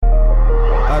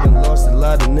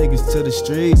lot of niggas to the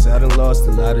streets. I done lost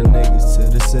a lot of niggas to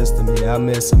the system. Yeah, I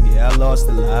miss them. Yeah, I lost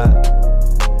a lot.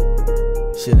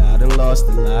 Shit, I done lost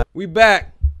a lot. We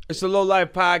back. It's the Low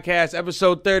Life Podcast,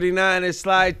 episode 39. It's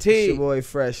Sly T. It's your boy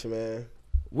Fresh, man.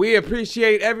 We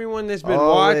appreciate everyone that's been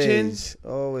watching.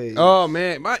 Always. Oh,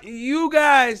 man. You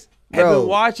guys have been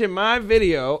watching my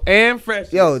video and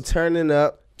Fresh. Yo, turning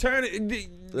up. Listen,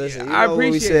 you know I appreciate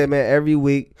what we said, man. Every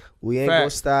week, we ain't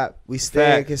gonna stop. We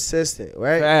staying consistent,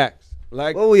 right? Facts.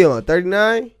 Like, what we on,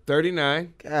 39?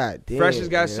 39. God damn. Fresh has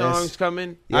got songs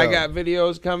coming. Yo, I got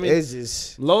videos coming. It's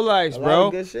just Low Lives,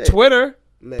 bro. Twitter,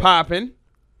 popping.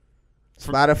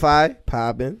 Spotify,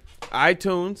 popping.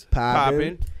 iTunes,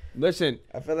 popping. Listen,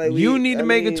 I feel like you need to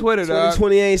make a Twitter, dog.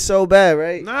 2020 ain't so bad,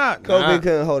 right? Nah, COVID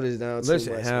couldn't hold us down too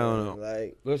Listen, much. hell no.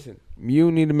 Like, listen,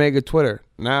 you need to make a Twitter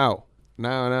now.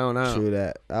 True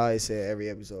that. I always say it every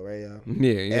episode, right, y'all?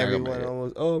 Yeah. Everyone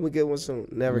almost, I'm going to get one soon.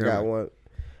 Never got one.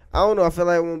 I don't know. I feel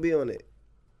like I won't be on it.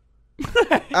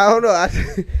 I don't know.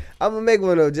 I'm going to make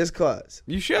one, though, just cause.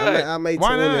 You should. I may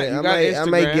Why not? I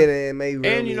may get it and maybe.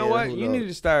 And you know what? You need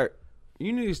to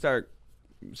start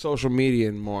social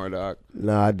media more, dog.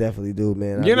 No, I definitely do,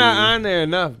 man. You're not on there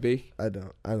enough, B. I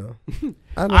don't. I know.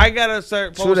 I got to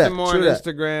start posting more on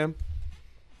Instagram.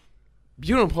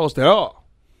 You don't post at all.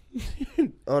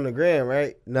 On the gram,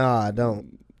 right? No, I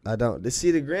don't.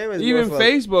 See, the gram is even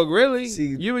Facebook, really. See,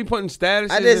 you be putting statuses.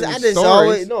 I just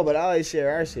always but I always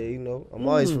share our shit. You know, I'm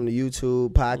always from the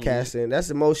YouTube podcasting. That's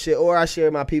the most shit. Or I share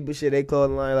my people shit. They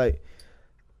clothing line, like.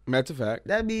 That's a fact.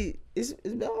 It's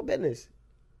all business.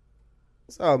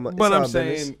 It's all. But I'm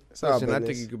saying, listen, I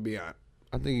think you could be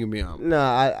on.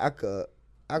 Nah, I could,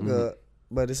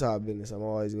 but it's all business. I'm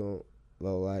always going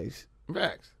low life.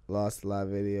 Facts. Lost a lot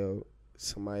video.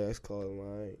 Somebody else clothing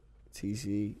line.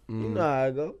 TC. You know how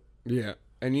I go. Yeah.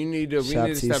 And we need to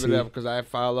step it up because I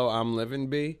follow I'm Living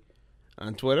B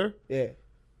on Twitter. Yeah.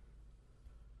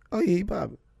 Oh, yeah, he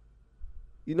popping.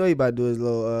 You know he about to do his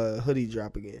little hoodie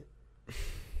drop again.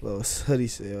 Little hoodie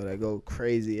sale that go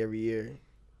crazy every year.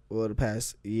 Well, the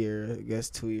past year, I guess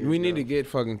 2 years. We need to get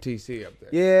fucking TC up there.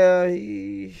 Yeah,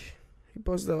 he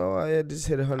posted. I just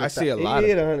hit 100,000. I see a lot. He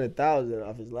hit 100,000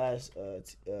 off his last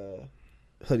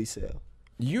hoodie sale.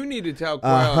 You need to tell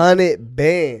Quell 100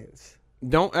 bands.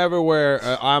 Don't ever wear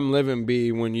I'm Living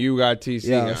B when you got TC.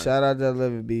 Yeah, shout out to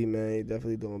Living B, man. He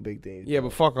definitely doing big things. Yeah,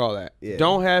 but fuck all that. Yeah.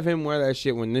 Don't have him wear that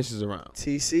shit when this is around.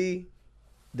 TC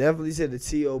definitely said the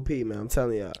TOP, man. I'm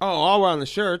telling y'all. Oh, all around the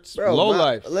shirts. Bro, Low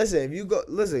life. Listen, if you go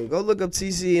look up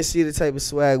TC and see the type of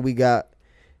swag we got,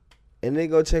 and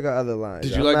then go check out other lines.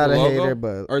 Did you like the logo? Hater,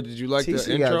 but or did you like TC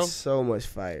the intro? Got so much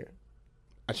fire.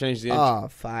 I changed the intro. Oh,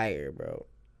 fire, bro.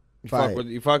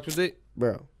 You fucked with it?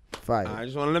 Bro, fire. I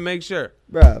just wanted to make sure.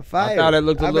 Bro, fire. I thought it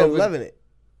looked a little bit. Loving it.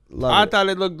 I thought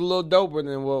it looked a little doper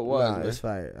than what it was. Nah, it's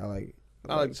fire. I like it.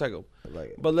 I like the cycle. I like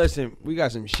it. But listen, we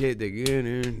got some shit to get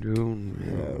into.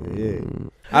 Yeah.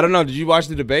 I don't know. Did you watch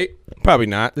the debate? Probably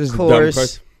not. This is a dumb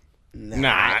question.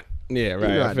 Nah. Yeah,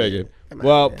 right. I figured.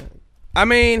 Well, I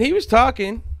mean, he was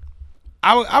talking.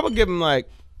 I would give him, like,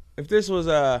 if this was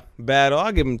a battle,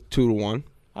 I'd give him 2-1.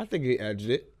 I think he edged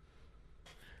it.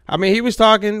 I mean, he was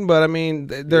talking, but I mean,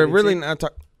 they're really not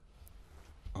talking.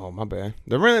 Oh, my bad.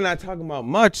 They're really not talking about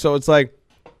much, so it's like,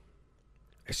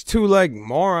 it's two, like,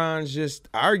 morons just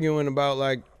arguing about,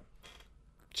 like,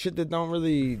 shit that don't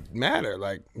really matter.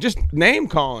 Like, just name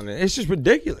calling it. It's just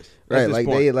ridiculous. Right, like,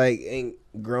 they, like, ain't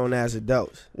grown-ass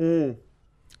adults. And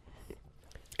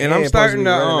I'm starting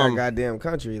to our goddamn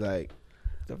country, like,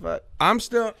 the fuck? I'm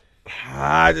still,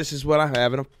 this is what I'm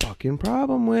having a fucking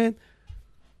problem with.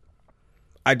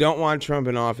 I don't want Trump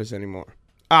in office anymore.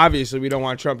 Obviously, we don't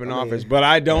want Trump in office, but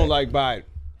I don't like Biden.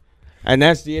 And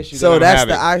that's the issue. So that's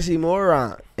the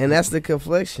oxymoron, and that's the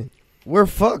confliction. We're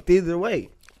fucked either way.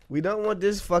 We don't want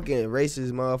this fucking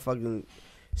racist motherfucking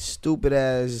stupid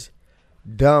ass,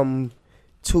 dumb,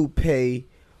 toupee,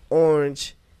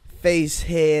 orange, face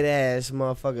head ass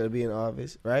motherfucker to be in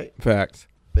office, right? Facts.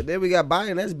 But then we got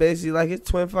Biden. That's basically like his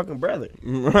twin fucking brother,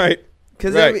 right?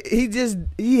 Because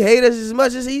he hate us as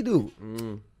much as he do.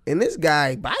 And this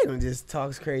guy, Biden, just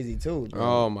talks crazy too, bro.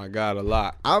 Oh my God, a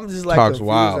lot. I'm just like confused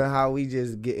on how we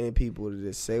just getting people to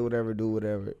just say whatever, do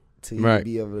whatever to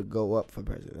be able to go up for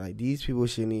president. Like, these people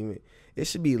shouldn't even, it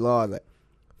should be laws like,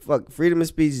 fuck, freedom of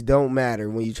speech don't matter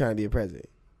when you're trying to be a president.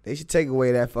 They should take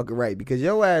away that fucking right because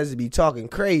your ass be talking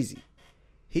crazy.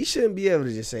 He shouldn't be able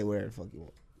to just say whatever the fuck you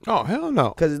want. Oh, hell no.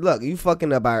 Because, look, you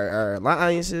fucking up our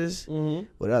alliances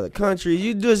with other countries.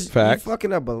 You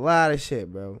fucking up a lot of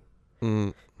shit, bro.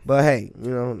 But, hey,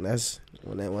 you know, that's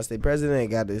once they president, they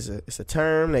got this. It's a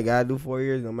term. They got to do 4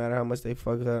 years no matter how much they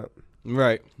fuck up.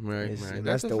 Right.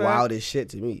 That's the wildest shit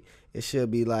to me. It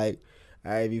should be like,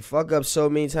 all right, if you fuck up so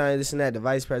many times, this and that, the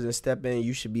vice president step in,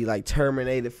 you should be like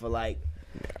terminated for like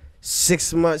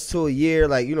 6 months to a year.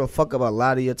 Like, fuck up a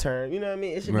lot of your term. You know what I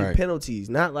mean? It should be penalties,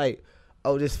 not like,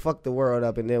 oh, just fuck the world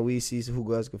up and then we see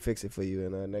who else can fix it for you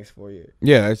in the next 4 years.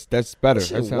 Yeah, that's better. That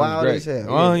sounds wild great. As hell.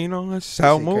 Well, that's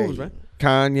how it moves, man.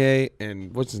 Kanye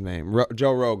and what's his name?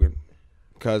 Joe Rogan.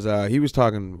 Because he was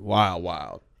talking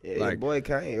wild. Yeah, like, boy,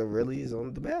 Kanye really is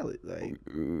on the ballot. Like,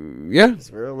 yeah,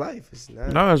 it's real life. It's not.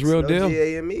 No, it's real deal.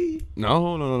 GAME.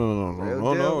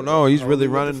 No. He's really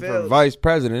running for vice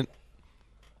president.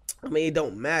 I mean, it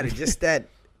don't matter. Just that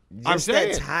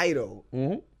title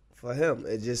for him,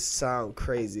 it just sound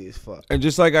crazy as fuck. And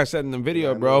just like I said in the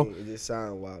video, bro, it just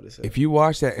sound wild as hell. If you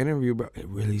watch that interview, bro, it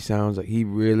really sounds like he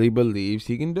really believes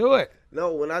he can do it.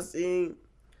 No, when I seen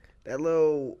that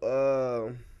little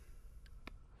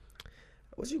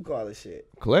what you call this shit?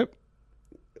 Clip?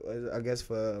 I guess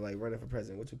for like running for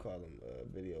president. What you call them?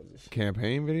 Videos and shit.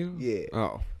 Campaign videos? Yeah.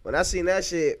 Oh. When I seen that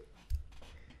shit,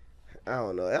 I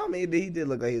don't know. I mean, he did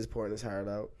look like he was pouring his heart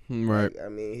out. Right. Like, I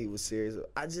mean, he was serious.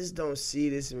 I just don't see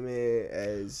this man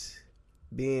as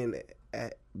being there.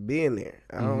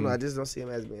 I don't know. I just don't see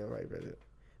him as being right president.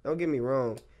 Don't get me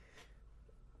wrong.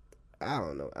 I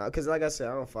don't know. Because like I said,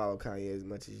 I don't follow Kanye as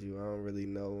much as you. I don't really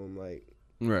know him like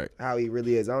how he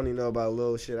really is. I only know about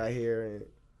little shit I hear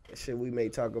and shit we may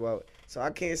talk about. So I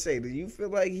can't say. Do you feel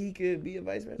like he could be a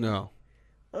vice president? No.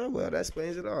 Oh, well, that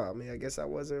explains it all. I mean, I guess I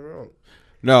wasn't wrong.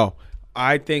 No.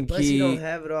 I think Plus he don't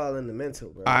have it all in the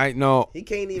mental, bro. I know. He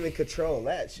can't even control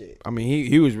that shit. I mean,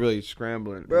 he was really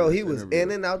scrambling. Bro, he was in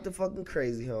and out the fucking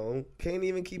crazy home. Can't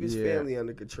even keep his family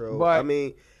under control. But, I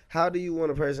mean, how do you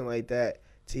want a person like that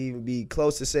to even be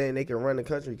close to saying they can run the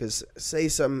country? Because say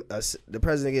something, the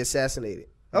president gets assassinated.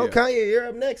 Oh, Kanye, you're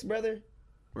up next, brother.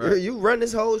 Right. You run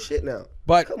this whole shit now.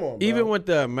 But come on, bro. Even with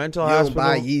the mental hospital. You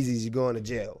don't buy Yeezys, you're going to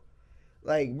jail.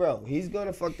 Like, bro, he's going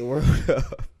to fuck the world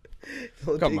up.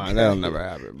 Come on, that'll never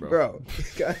happen, bro. Bro,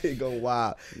 Kanye go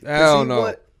wild. Hell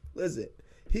no. Listen,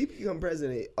 he become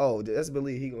president. Oh, let's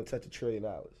believe he gonna touch $1 trillion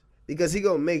because he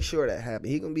gonna make sure that happen.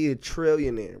 He gonna be a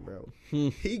trillionaire, bro.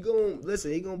 He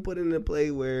gonna put it in a play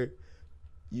where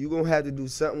you gonna have to do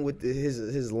something with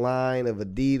his line of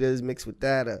Adidas mixed with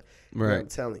that. Right. I'm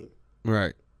telling you.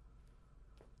 Right.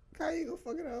 Kanye gonna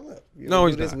fuck it all up. No,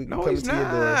 he's not. No, he's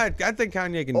not. I think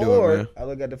Kanye can do it, man. I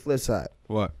look at the flip side.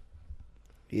 What?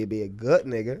 He'd be a good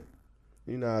nigga.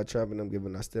 You know how Trump and them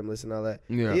giving out stimulus and all that?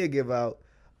 Yeah. He'd give out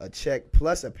a check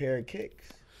plus a pair of kicks.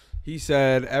 He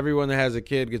said everyone that has a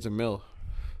kid gets $1 million.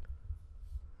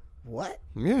 What?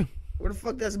 Yeah. Where the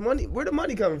fuck that's money? Where the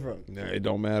money coming from? Nah, it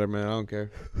don't matter, man. I don't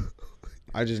care.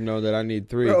 I just know that I need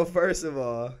 3. Bro, first of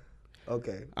all,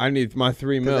 okay. I need my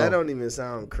 $3 million. That don't even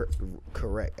sound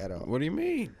correct at all. What do you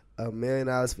mean? $1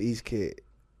 million for each kid.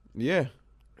 Yeah.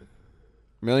 $1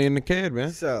 million a kid,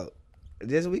 man. So,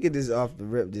 we could just off the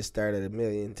rip just start at $1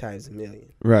 million times $1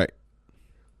 million. Right.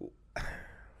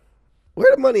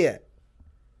 Where the money at?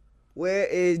 Where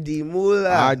is the moolah?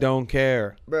 I don't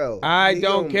care, bro. I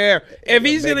don't care. If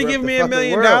he's gonna give me $1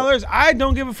 million, I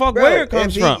don't give a fuck where it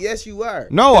comes from. Yes, you are.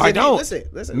 No, I don't.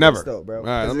 Listen. Never, though, bro. All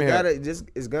right, let me hear it.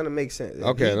 It's gonna make sense.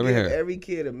 Okay, let me hear it. Every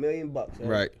kid $1 million,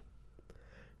 right?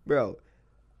 Bro,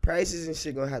 prices and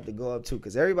shit gonna have to go up too,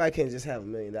 because everybody can't just have $1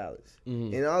 million.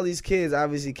 Mm-hmm. And all these kids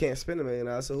obviously can't spend $1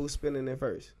 million. So who's spending it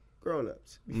first? Grown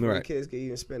ups. Before the kids can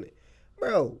even spend it.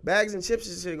 Bro, bags and chips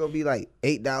and shit gonna be like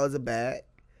 $8 a bag.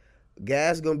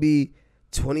 Gas gonna be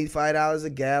 $25 a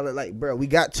gallon. Like, bro, we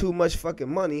got too much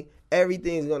fucking money.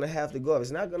 Everything's gonna have to go up.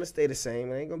 It's not gonna stay the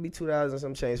same. It ain't gonna be $2 and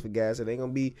some change for gas. It ain't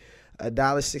gonna be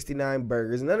 $1.69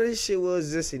 burgers. None of this shit will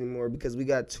exist anymore because we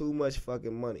got too much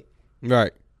fucking money.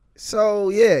 Right. So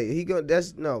yeah, bro.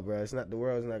 It's not, the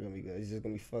world's not gonna be good. It's just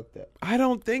gonna be fucked up. I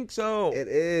don't think so. It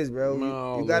is, bro.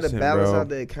 No, you gotta balance out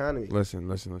the economy.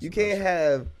 Listen. You can't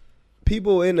have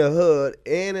people in the hood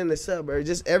and in the suburbs,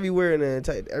 just everywhere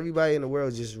everybody in the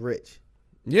world is just rich.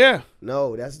 Yeah.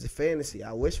 No, that's the fantasy.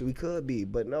 I wish we could be,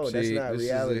 but no, that's not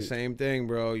reality. This is the same thing,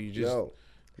 bro. You just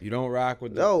you don't rock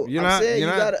with the. No, you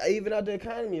gotta even out the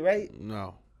economy, right?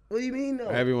 No. What do you mean, no?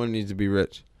 Everyone needs to be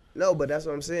rich. No, but that's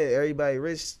what I'm saying. Everybody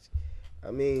rich.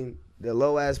 I mean, the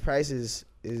low ass prices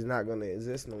is not gonna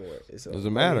exist no more. It's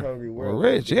doesn't matter. We're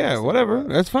rich, yeah, whatever.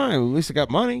 That's fine. At least I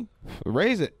got money.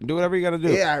 Raise it. Do whatever you gotta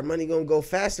do. Yeah, our money gonna go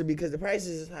faster because the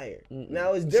prices is higher.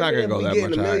 Now it's different if we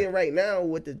getting $1 million right now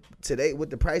with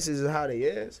the prices of how they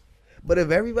is. But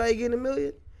if everybody getting $1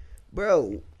 million,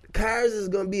 bro, cars is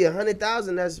gonna be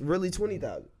 100,000. That's really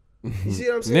 20,000. You see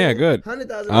what I'm saying? Yeah, good.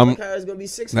 $100,000 car is gonna be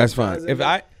 600,000. That's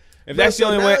fine. If that's the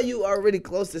only way, you already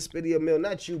close to spending $1 million.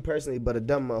 Not you personally, but a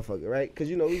dumb motherfucker, right? Because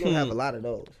you know we gonna have a lot of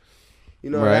those. You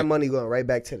know that money going right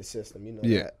back to the system. You know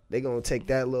that they gonna take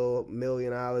that little $1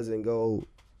 million and go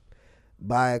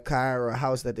buy a car or a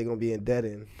house that they gonna be in debt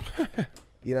in.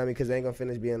 You know what I mean? Because they ain't gonna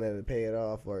finish being able to pay it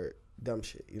off or dumb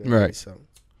shit. You know what I mean? So.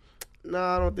 No,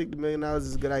 I don't think the $1 million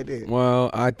is a good idea.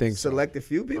 Well, I think select a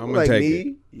few people like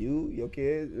me, you, your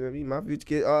kids, my future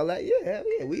kids, all that. Yeah,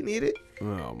 we need it.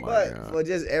 Oh my God. For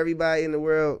just everybody in the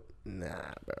world, nah,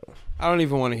 bro. I don't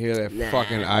even want to hear that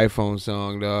fucking iPhone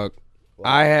song, dog. What?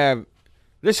 I have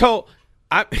this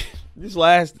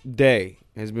last day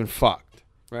has been fucked,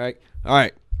 right? All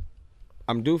right,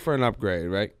 I'm due for an upgrade,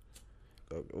 right?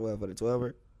 What, for the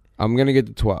 12er? I'm gonna get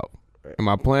the 12. Right. And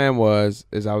my plan was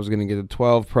I was gonna get the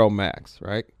 12 Pro Max,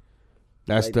 right?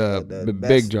 That's like the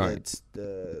big joint. It's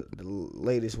the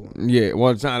latest one. Yeah,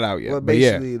 well, it's not out yet. Well,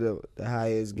 basically the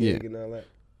highest gig and all that.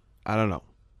 I don't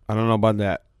know about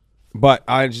that, but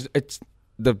it's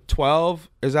the 12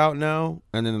 is out now,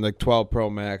 and then the 12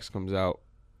 Pro Max comes out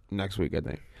next week, I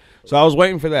think. So I was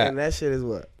waiting for that. And that shit is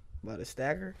what, about a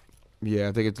stacker? Yeah,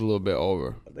 I think it's a little bit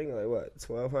over. I think like what,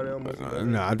 1,200 almost.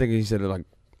 No, I think he said it like.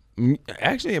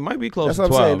 Actually, it might be close to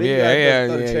 12. Yeah.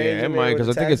 It might, because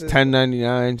I think it's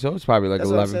 $10.99, so it's probably like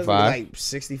 $11.5. Like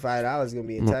 $65 gonna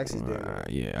be in taxes then.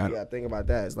 You gotta think about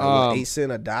that. It's like 8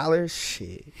 cents a dollar.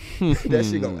 Shit, that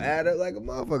shit gonna add up like a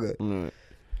motherfucker.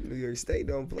 New York State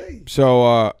don't play.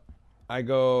 So I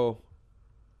go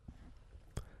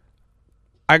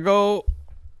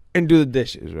and do the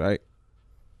dishes, right?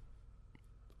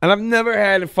 And I've never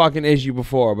had a fucking issue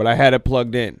before, but I had it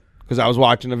plugged in because I was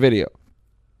watching a video.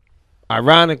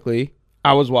 Ironically,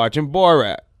 I was watching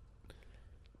Borat.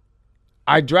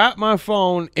 I dropped my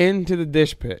phone into the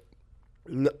dish pit.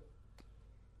 No.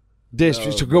 Dish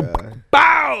just go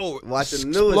bow.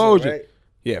 Watching the news, right?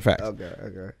 Yeah, facts.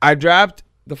 Okay. I dropped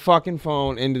the fucking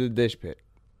phone into the dish pit.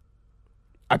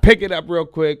 I pick it up real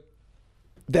quick,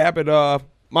 dap it off.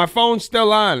 My phone's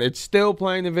still on. It's still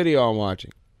playing the video I'm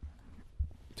watching.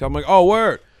 So I'm like, oh,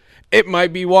 word. It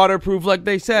might be waterproof like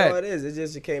they said. No, it is. It's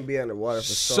just it can't be underwater for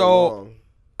so long.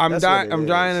 I'm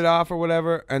drying it off or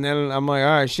whatever, and then I'm like, all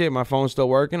right, shit, my phone's still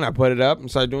working. I put it up and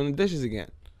start doing the dishes again.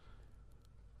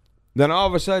 Then all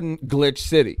of a sudden, glitch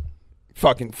city.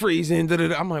 Fucking freezing.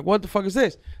 I'm like, what the fuck is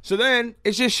this? So then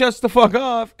it just shuts the fuck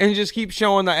off and just keeps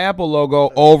showing the Apple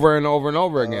logo over and over and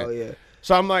over again. Oh, yeah.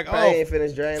 So I'm like, I ain't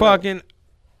finished drying fucking,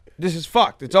 this is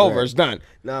fucked. It's over. It's done.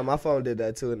 Nah, my phone did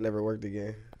that too. It never worked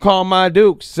again. Called my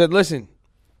Dukes. Said, listen,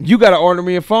 you got to order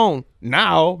me a phone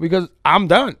now because I'm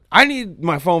done. I need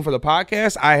my phone for the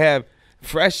podcast. I have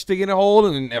Fresh sticking a hold,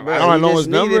 and I don't know his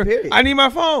number. I need my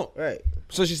phone. Right.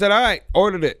 So she said, all right,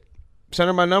 ordered it. Sent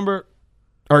her my number,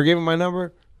 or gave her my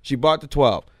number. She bought the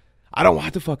 12. I don't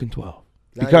want the fucking 12.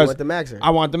 Because you want the Maxer. I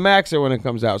want the Maxer when it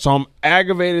comes out. So I'm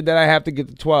aggravated that I have to get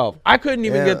the 12. I couldn't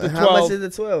even get the 12. How much is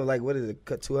the 12? Like, what is it?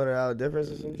 $200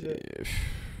 difference or some shit?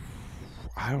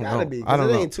 I don't know. Gotta be, because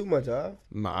it ain't too much off.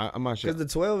 Nah, I'm not sure. Because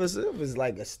the 12 itself is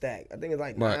like a stack. I think it's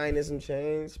like 9 and some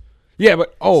change. Yeah,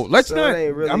 but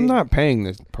I'm not paying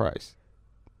this price.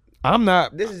 I'm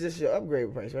not. This is just your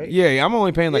upgrade price, right? Yeah, I'm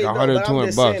only paying like $100,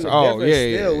 $200.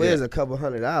 Still is a couple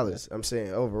 $100. I'm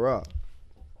saying overall.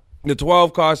 The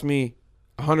 12 cost me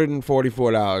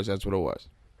 $144. That's what it was.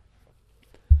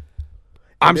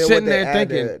 I'm sitting there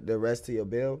thinking the rest of your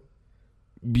bill.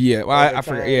 Yeah, well, I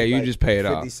forgot. Yeah, you just pay it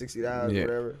off. $50, $60,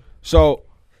 whatever. So,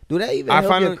 do that even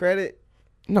help your credit?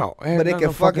 No, but it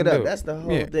can fuck it up. That's the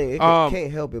whole thing. It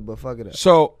can't help it but fuck it up.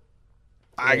 So,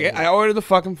 I ordered the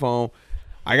fucking phone.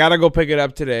 I gotta go pick it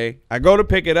up today. I go to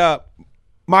pick it up.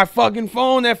 My fucking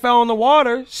phone that fell in the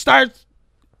water starts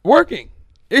working.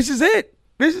 This is it.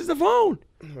 This is the phone.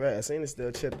 Right, I seen it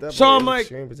still chipped up. So I'm like,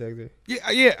 screen protector.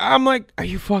 Yeah. I'm like, are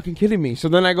you fucking kidding me? So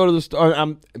then I go to the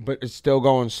store. But it's still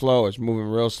going slow. It's moving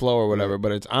real slow or whatever.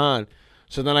 But it's on.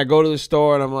 So then I go to the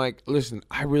store and I'm like, listen,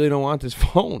 I really don't want this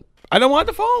phone. I don't want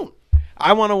the phone.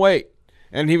 I want to wait.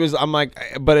 And I'm like,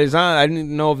 but it's on. I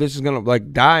didn't know if this is gonna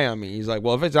like die on me. He's like,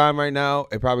 well, if it's on right now,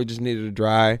 it probably just needed to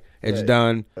dry. It's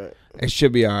done. It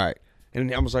should be all right.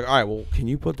 And I was like, all right, well, can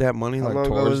you put that money like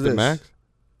towards the Max?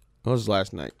 It was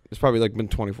last night. It's probably like been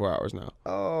 24 hours now.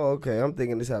 Oh, okay. I'm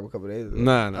thinking this happened a couple days ago.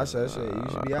 Nah. I said, you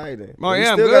should be all right then. Oh,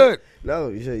 yeah, I'm good.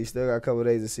 You still got a couple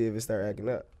days to see if it start acting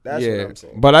up. That's what I'm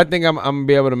saying. But I think I'm going to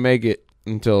be able to make it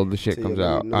until the shit comes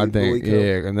out. I think,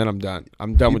 and then I'm done.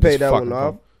 I'm done with this fucking phone. You paid that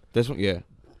one off? This one, yeah.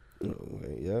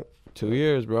 Okay, yep. 2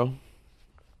 years, bro.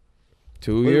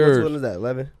 2 years. Which one is that,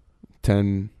 11?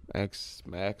 10X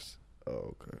Max.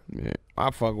 Oh, okay. Yeah, I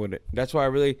fuck with it. That's why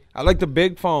I like the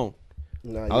big phone.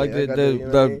 No, I like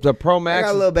the Pro Max. I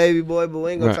got a little baby boy, but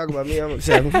we ain't gonna talk about me. I'm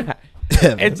 7.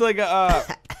 It's like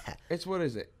it's what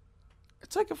is it?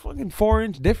 It's like a fucking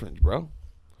 4-inch difference, bro.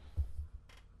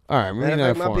 All right, maybe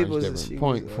not 4 inch difference.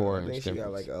 0.4 inch difference. She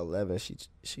got like 11.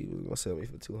 She was gonna sell me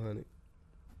for 200.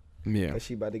 Yeah, but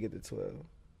she about to get the 12.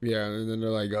 Yeah, and then they're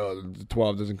like, "Oh, the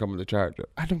 12 doesn't come with a charger."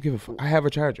 I don't give a fuck. I have a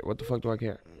charger. What the fuck do I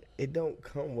care? It don't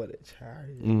come with a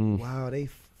charger. Wow, they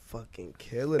fucking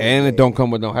killing it. And it don't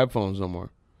come with no headphones no more.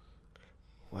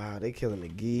 Wow, they killing the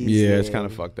geese. Yeah, it's kind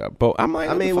of fucked up. But I'm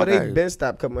like, they been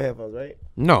stopped coming with headphones, right?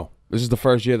 No, this is the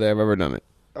first year they've ever done it.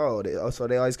 So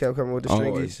they always kept coming with the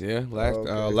stringies?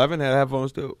 Yeah, 11 had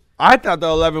headphones too. I thought the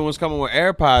 11 was coming with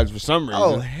AirPods for some reason.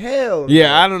 Oh, hell no.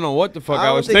 Yeah, I don't know what the fuck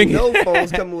I was thinking. No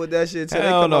phones coming with that shit too. They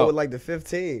come out with like the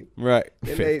 15. Right.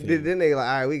 Then they like,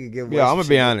 all right, we could give. Yeah, I'm gonna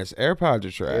be honest. AirPods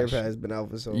are trash. AirPods been out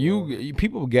for so long.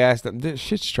 People gassed them. This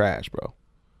shit's trash, bro.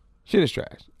 Shit is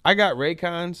trash. I got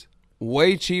Raycons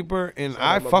way cheaper, and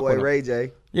I fuck with them. Ray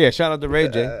J. Yeah, shout out to Ray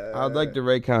J. I would like the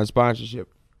Raycon sponsorship.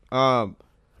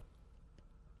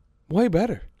 Way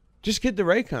better. Just get the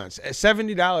Raycons. At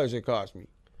 $70 it cost me.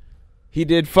 He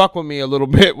did fuck with me a little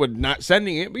bit with not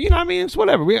sending it, but you know what I mean? It's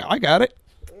whatever. I got it.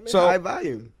 So high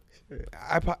volume.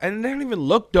 And they don't even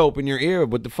look dope in your ear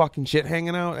with the fucking shit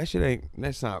hanging out. That shit ain't.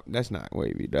 That's not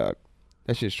wavy, dog.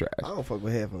 That shit's trash. I don't fuck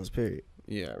with headphones. Period.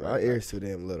 Yeah, right. My ears too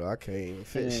damn little. I can't even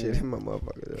fit shit in my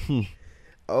motherfucker.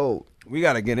 Oh, we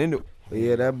gotta get into it.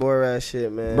 Yeah, that Borat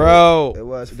shit, man. Bro, it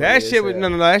was funny. That shit was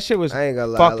that shit was I ain't gonna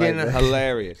lie, fucking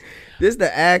hilarious. This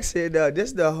the accent, though.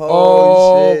 This the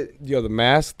whole shit. Yo, the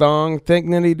mask thong thing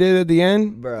that he did at the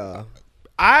end, bro.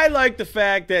 I like the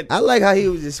fact that I like how he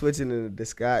was just switching into the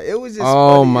sky. It was just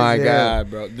oh my god,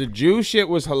 bro. The Jew shit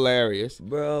was hilarious,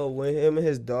 bro. When him and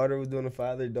his daughter was doing the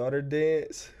father-daughter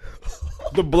dance,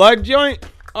 the blood joint.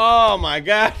 Oh my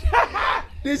god.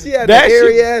 Did she have that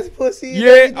hairy ass pussy?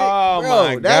 Yeah. Oh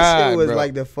my god. That shit was bro.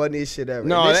 like the funniest shit ever.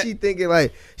 No, and then she thinking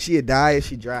like she'd die if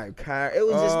she drive car. It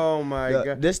was just oh my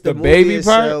god. This the movie baby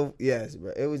itself, part. Yes,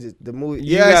 bro. It was just the movie.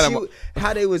 You yeah,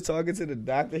 how they was talking to the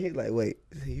doctor. He like, wait,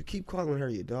 you keep calling her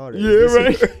your daughter? Yeah,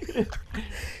 right.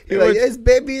 He like, it's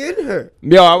baby in her.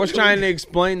 Yo, I was trying to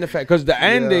explain the fact because the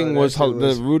ending was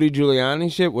the Rudy Giuliani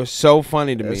shit was so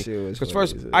funny to me. Because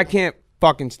first, I can't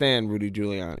fucking stand Rudy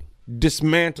Giuliani.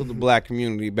 Dismantle the black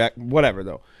community back, whatever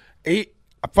though. I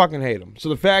fucking hate him. So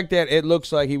the fact that it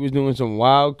looks like he was doing some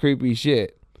wild, creepy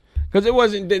shit, because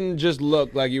it didn't just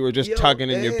look like you were just tucking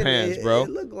in your pants, bro.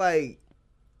 It looked like,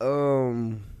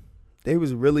 they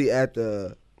was really at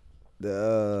the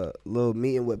little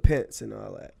meeting with Pence and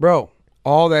all that, bro.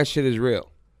 All that shit is real.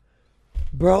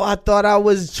 Bro, I thought I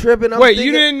was tripping. Wait,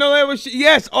 you didn't know that was shit?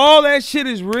 Yes, all that shit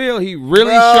is real. He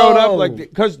really showed up like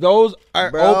because those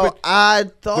are open.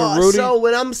 I thought so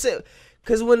when I'm saying,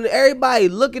 because when everybody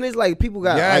looking, it's like people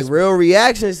got like real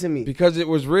reactions to me because it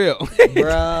was real.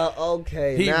 Bro,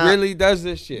 okay, he really does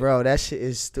this shit, bro. That shit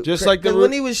is stupid. Just like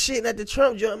when he was shitting at the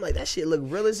Trump joint, I'm like that shit looked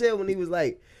real as hell when he was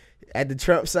like at the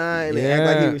Trump sign and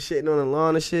act like he was shitting on the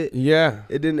lawn and shit. Yeah,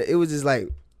 it didn't. It was just like.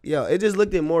 Yo, it just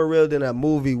looked more real than a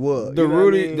movie would. The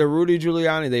Rudy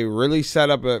Giuliani, they really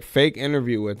set up a fake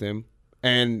interview with him,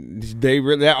 and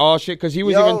that all shit because he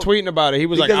was even tweeting about it. He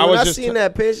was like, "I was just seen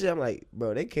that picture. I'm like,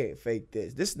 bro, they can't fake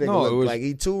this. This nigga look like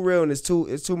he too real and it's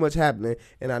too much happening.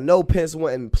 And I know Pence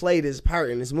wouldn't play this part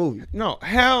in this movie. No,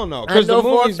 hell no, because the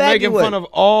movie's making fun of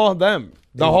all of them.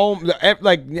 Hell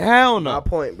no. My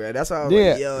point, bro. That's how I was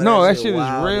like, yo, that shit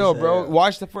is real, bro.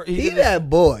 Watch the first. He that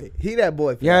boy.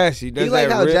 Yes, he does. He like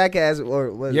how Jackass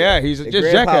or he's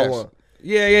just Jackass. One.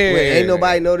 Yeah. Ain't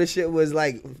nobody know this shit was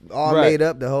like all made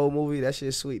up. The whole movie. That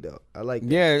shit's sweet though. I like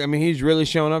that. Yeah, I mean he's really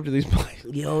showing up to these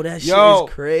places. Yo, that shit is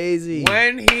crazy.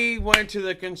 When he went to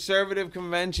the conservative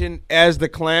convention as the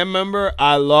Klan member,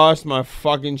 I lost my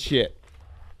fucking shit.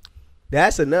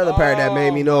 That's another part that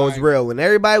made me know it was real. When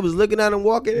everybody was looking at him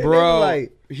walking, bro,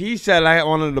 he said I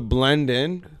wanted to blend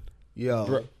in. Yo,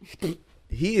 bro.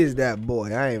 He is that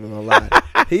boy. I ain't even gonna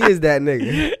lie. He is that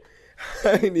nigga. I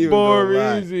ain't even gonna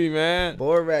lie. Easy, man.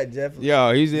 Borat Jeff.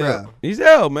 Yo, he's ill. He's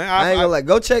ill, man. I ain't gonna lie.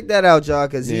 Go check that out, y'all,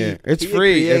 because it's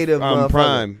free. Creative on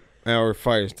Prime or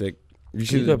Fire Stick. You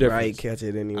see the difference. Catch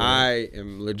it anyway. I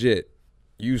am legit.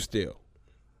 You still.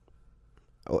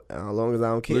 Oh, as long as I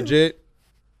don't kill. Legit.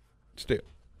 Still,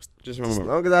 just remember. As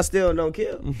long as I still don't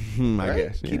kill, I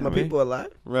guess keep my people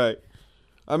alive. Right.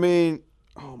 I mean,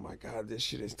 oh my god, this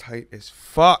shit is tight as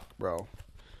fuck, bro.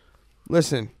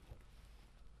 Listen.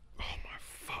 Oh my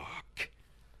fuck.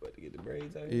 About to get the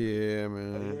braids out here? Yeah,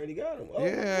 man. Oh, you already got them. Oh,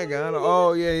 yeah, I got them.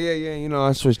 Oh yeah. You know,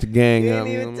 I switched the gang you up.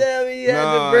 You didn't even tell me you had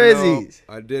the brizzies.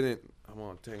 I didn't. I'm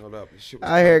all tangled up.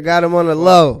 I got them on the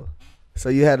low. So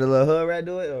you had a little hood rat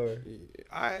do it, or?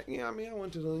 I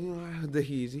went to the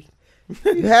Heezy.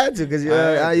 You had to, cause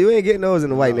you ain't getting those in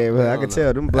the white neighborhood. I can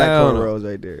tell them black cornrows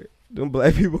right there. Them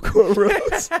black people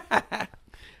cornrows.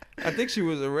 I think she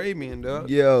was Arabian, dog.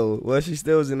 Yo, well, she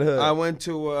still was in the hood. I went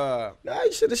to nah,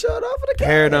 you should have showed off for the cash.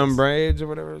 Hair done braids or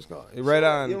whatever it's called. Right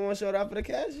on. You don't want to show it off for the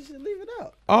cash? You should leave it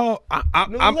out. Oh,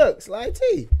 I'm look, Sly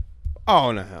T.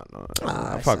 Oh no, hell no.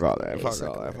 Fuck all that. Fuck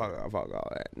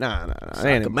all that. Nah.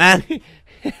 Ain't man.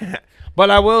 But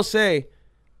I will say,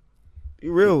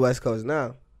 you real West Coast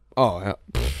now. Oh, hell.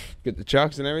 Get the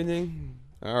chucks and everything.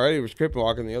 I already was crip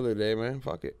walking the other day, man.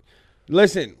 Fuck it.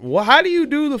 Listen, how do you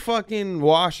do the fucking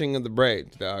washing of the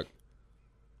braids, dog?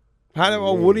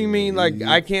 What do you mean? Like,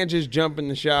 I can't just jump in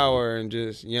the shower and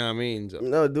just, you know what I mean? So,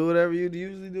 no, do whatever you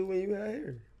usually do when you had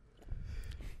hair.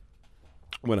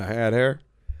 When I had hair?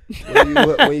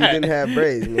 When you didn't have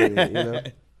braids, meaning, you know?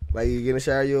 Like, you get in the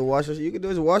shower, you wash your shit. You can do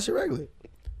is wash it regular.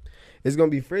 It's going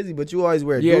to be frizzy, but you always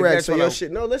wear a do-rag. So your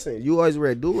shit, no, listen, you always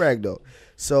wear a do-rag, though.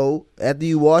 So after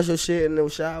you wash your shit in the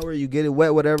shower, you get it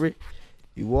wet, whatever,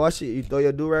 you wash it, you throw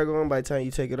your do-rag on. By the time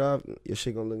you take it off, your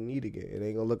shit going to look neat again. It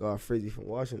ain't going to look all frizzy from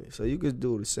washing it. So you could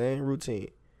do the same routine.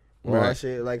 Wash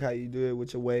it like how you do it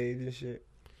with your waves and shit.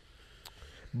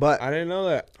 But I didn't know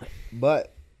that.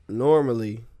 But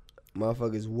normally,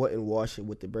 motherfuckers wouldn't wash it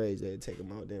with the braids. They'd take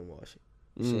them out, then wash it.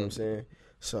 You see what I'm saying?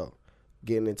 So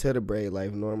getting into the braid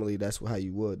life, normally that's how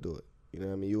you would do it. You know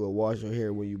what I mean? You would wash your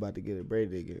hair when you about to get it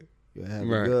braided again. You'll have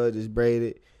it good, just braid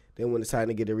it. Then when it's time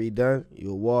to get it redone,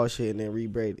 you'll wash it and then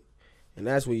re-braid it. And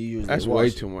that's when you usually That's way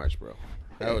too much, bro.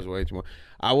 That was way too much.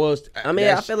 I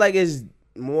feel like it's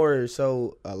more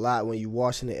so a lot when you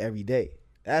washing it every day.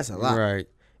 That's a lot. Right.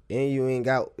 And you ain't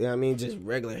got, you know what I mean, just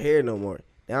regular hair no more.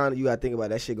 Now you got to think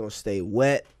about that shit going to stay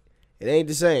wet. It ain't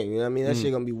the same. You know what I mean? That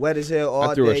shit going to be wet as hell all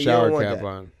day. I threw a shower cap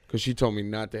on because she told me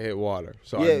not to hit water.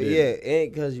 So I did. Yeah.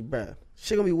 Ain't because you, bro.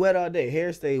 Shit going to be wet all day.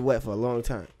 Hair stay wet for a long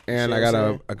time. And I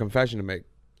got a confession to make.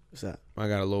 What's up? I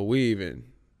got a little weave in.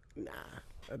 Nah,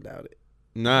 I doubt it.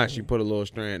 Nah, she put a little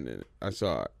strand in it. I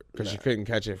saw it because she couldn't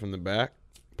catch it from the back.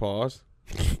 Pause.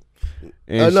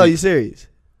 Oh, no, you serious?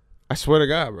 I swear to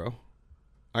God, bro.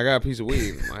 I got a piece of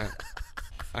weave.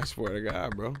 I swear to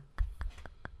God, bro.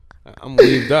 I'm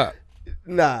weaved up.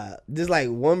 Nah, just like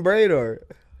one braid or?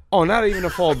 Oh, not even a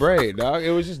full braid, dog.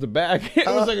 It was just the back. It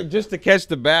was like just to catch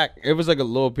the back. It was like a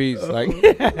little piece. Like,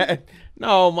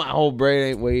 no, my whole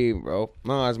braid ain't weave, bro.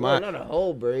 No, it's my. Not a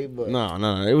whole braid, but. No.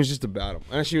 It was just the bottom.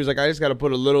 And she was like, I just got to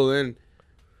put a little in.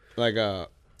 Like, I'm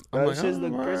like, she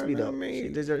look crispy,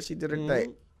 though. She did her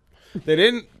thing.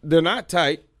 They're not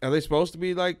tight. Are they supposed to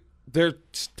be like, they're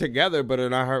together, but they're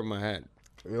not hurting my head.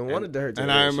 You don't want it to hurt your head.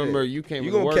 And I remember you came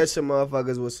You gonna catch some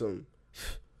motherfuckers with some.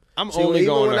 Only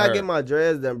going when I get my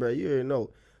dreads done, bro, you already know.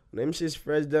 When them shit's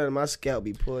fresh done, my scalp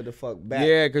be pulled the fuck back.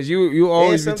 Yeah, because you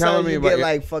always be telling me about you get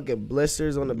like fucking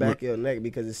blisters on the back of your neck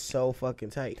because it's so fucking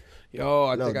tight. Yo,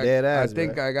 I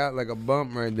think I got like a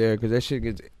bump right there because that shit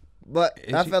gets. But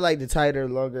I feel like the tighter,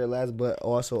 longer it lasts, but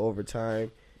also over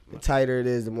time, the tighter it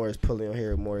is, the more it's pulling your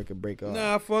hair, the more it can break off.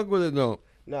 Nah, fuck with it though.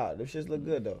 Nah, them shits look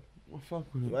good though. Well,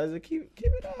 fuck with it. Might as well keep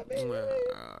it up, baby. All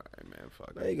right, man.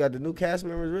 Fuck it. You got the new cast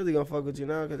members really gonna fuck with you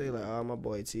now because they like, oh, my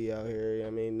boy T out here. You know what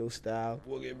I mean, new style.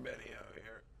 We'll get Benny out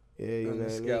here. Yeah, you know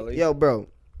what I mean? Yo, bro.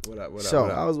 What up? So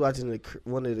I was watching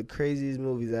one of the craziest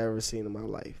movies I ever seen in my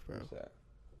life, bro. What's that?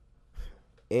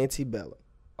 Antebellum.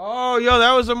 Oh, yo,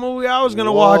 that was a movie I was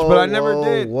gonna watch, but I never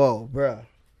did. Whoa, bro.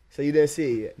 So you didn't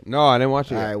see it yet? No, I didn't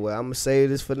watch it. All right, well, I'm gonna save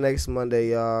this for next Monday,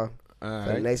 y'all. All right.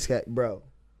 For the next cat, bro.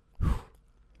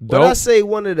 Dope. When I say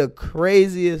one of the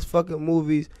craziest fucking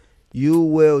movies you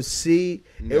will see,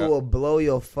 it will blow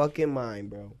your fucking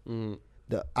mind, bro.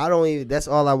 That's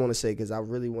all I want to say because I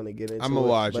really want to get into it. I'm gonna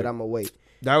watch it, but I'm gonna wait.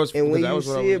 And when you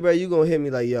see it, bro, you gonna hit me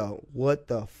like, yo, what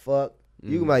the fuck?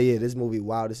 You gonna be like, yeah, this movie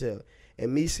wild as hell.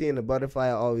 And me seeing the butterfly,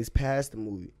 I always passed the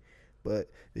movie,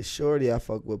 but the shorty I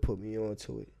fuck with put me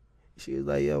onto it. She was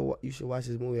like, yo, you should watch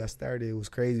this movie. I started, it was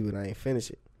crazy, but I ain't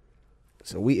finished it.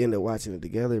 So we ended up watching it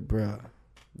together, bro.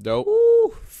 Dope.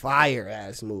 Ooh, fire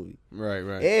ass movie.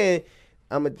 Right.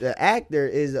 And the actor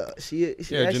is she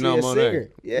actually Janelle a Monáe. singer.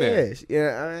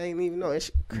 Yeah, I ain't even know. And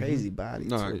she crazy body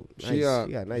too. She got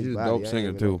a nice she's body. A dope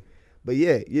singer too. But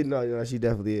yeah, you know she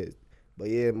definitely is. But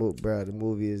yeah, bro, the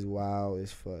movie is wild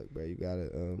as fuck, bro. You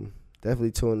gotta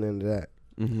definitely tune into that.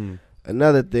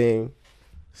 Another thing,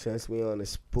 since we on the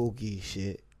spooky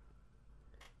shit,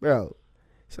 bro,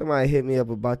 somebody hit me up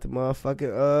about the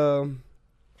motherfucking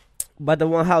about the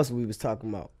one house we was talking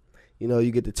about. You know,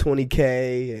 you get the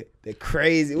 20K, the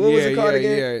crazy. What was it called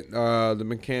again? Yeah, the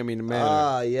McCamey, the Manor.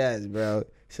 Ah, yes, bro.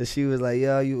 So she was like,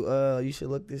 yo, you should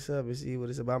look this up and see what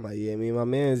it's about. I'm like, yeah, me and my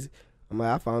man's. I'm like,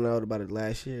 I found out about it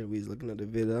last year. We was looking at the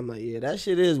video. I'm like, yeah, that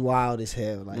shit is wild as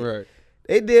hell. Like, right.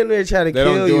 They damn near try to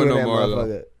kill you in that motherfucker.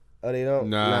 Though. Oh, they don't?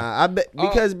 Nah. I bet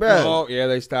because, bro. Oh, yeah,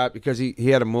 they stopped because he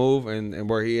had to move, and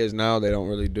where he is now, they don't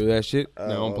really do that shit. They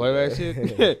don't play that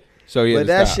shit. So yeah, but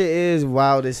that shit is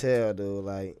wild as hell, dude.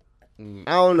 Like,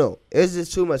 I don't know. It's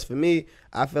just too much for me.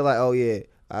 I feel like, oh yeah,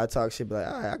 I talk shit, but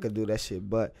like, all right, I could do that shit.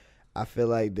 But I feel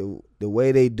like the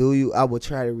way they do you, I will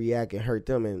try to react and hurt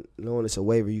them, and knowing it's a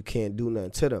waiver, you can't do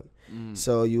nothing to them.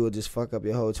 So you will just fuck up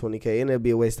your whole $20K, and it'll be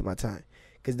a waste of my time.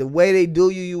 Because the way they do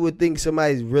you, you would think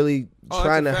somebody's really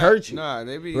trying to hurt you. Nah,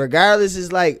 they be... Regardless,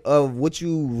 it's like of what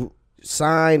you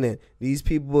sign, and these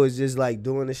people is just like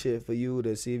doing this shit for you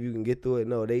to see if you can get through it.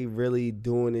 No, they really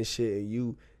doing this shit,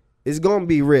 and it's gonna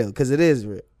be real because it is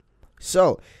real.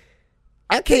 So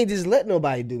I can't just let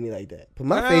nobody do me like that. Put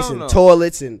my face in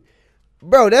toilets and.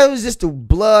 Bro, that was just the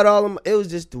blood it was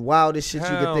just the wildest shit you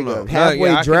could think of.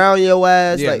 Halfway drown your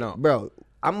ass. Yeah, like, bro,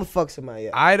 I'm going to fuck somebody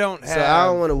up. I don't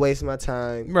want to waste my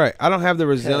time. Right. I don't have the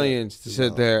resilience to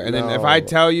sit there. And then if I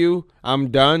tell you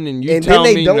I'm done and you tell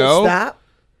me no. And then they don't stop.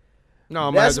 No,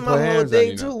 I'm that's my whole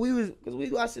thing, too. Because we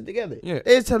watched it together. Yeah.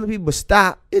 They was telling people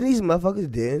stop, and these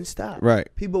motherfuckers didn't stop. Right.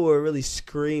 People were really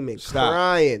screaming,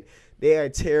 crying. They are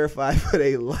terrified for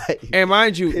their life. And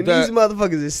mind you, and these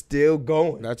motherfuckers is still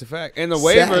going. That's a fact. And the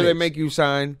waiver they make you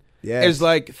sign is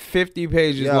like 50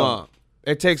 pages long.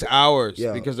 It takes hours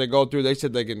because they go through. They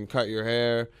said they can cut your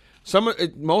hair.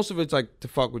 Most of it's like to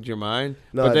fuck with your mind.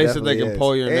 No, but they said they can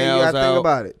pull your nails out. You gotta think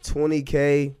about it.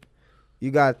 $20K. You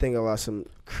gotta think about some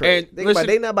crazy.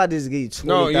 They not about to just give you $20,000.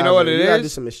 No, you know what it is? You gotta do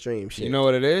some extreme shit. You know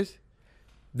what it is?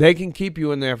 They can keep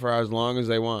you in there for as long as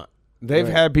they want. They've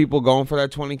had people going for that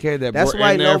 $20K that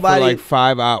were in there for like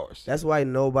 5 hours. That's why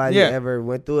nobody ever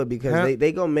went through it because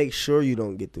they gonna make sure you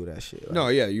don't get through that shit. Like, no,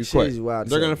 yeah, you quit.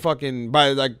 They're gonna fucking by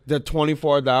like the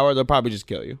 24th hour, they'll probably just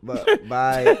kill you. But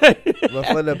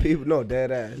for the people, no,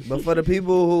 dead ass. But for the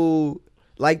people who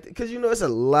like, because it's a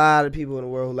lot of people in the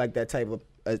world who like that type of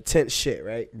intense shit,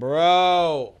 right,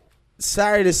 bro?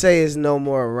 Sorry to say it's no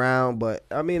more around, but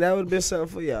I mean that would have been something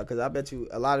for y'all because I bet you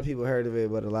a lot of people heard of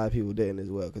it, but a lot of people didn't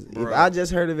as well. Because if I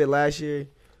just heard of it last year,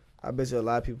 I bet you a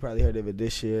lot of people probably heard of it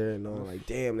this year and I'm like,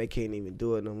 damn, they can't even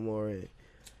do it no more. And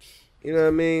you know what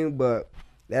I mean? But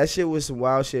that shit was some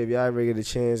wild shit. If y'all ever get a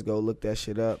chance, go look that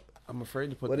shit up. I'm afraid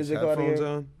to put these headphones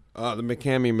on. The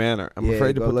McCamey Manor. I'm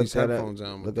afraid to put these headphones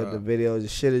on. Look at the videos.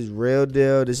 This shit is real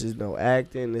deal. This is no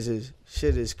acting.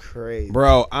 Shit is crazy.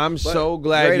 Bro, I'm so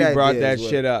glad you brought that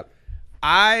shit up.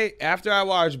 After I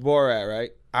watched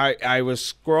Borat, right, I was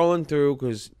scrolling through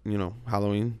because,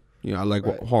 Halloween, I like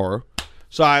horror.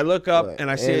 So I look up and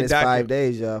I see it's 5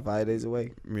 days, y'all. 5 days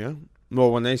away. Yeah.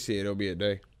 Well, when they see it, it'll be a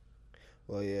day.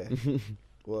 Well, yeah.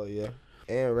 Well, yeah.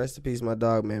 And rest in peace, my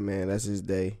dog, man. That's his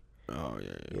day. Oh, yeah.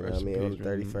 You know what I mean? On the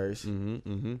 31st.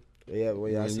 Mm-hmm. Yeah,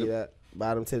 when y'all see that,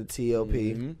 bottom to the TOP.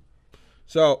 Mm-hmm.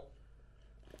 So,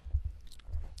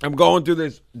 I'm going through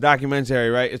this documentary,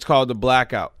 right? It's called The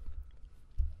Blackout.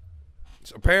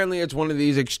 So, apparently, it's one of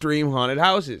these extreme haunted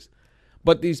houses.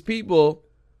 But these people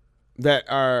that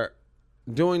are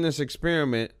doing this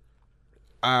experiment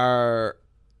are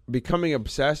becoming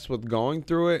obsessed with going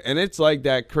through it. And it's like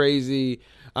that crazy...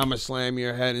 I'm going to slam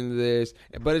your head into this.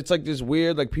 But it's like this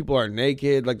weird, like people are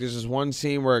naked. Like there's this one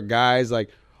scene where a guy's like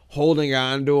holding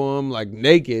on to him, like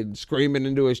naked, screaming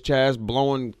into his chest,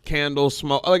 blowing candles,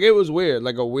 smoke. Like it was weird,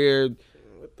 like a weird,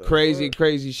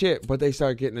 crazy shit. But they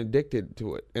start getting addicted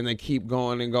to it. And they keep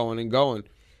going and going and going.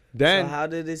 Then, so how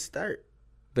did it start?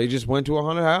 They just went to a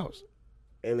haunted house.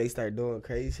 And they start doing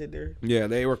crazy shit there? Yeah,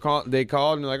 they called and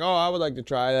they're like, oh, I would like to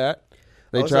try that.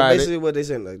 They tried so basically what they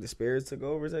said, like the spirits took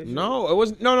over type shit? No, it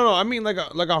wasn't. No. I mean like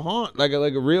a haunt, like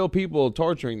a real people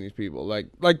torturing these people, like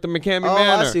the McCamey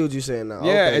Manor. I see what you're saying now.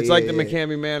 Yeah, okay, it's like the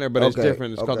McCamey Manor, but it's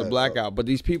different. It's called the Blackout. But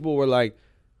these people were like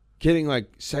getting like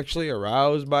sexually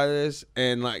aroused by this,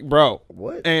 and like, bro,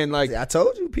 what? And like, see, I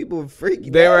told you, people were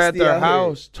freaky. They were at their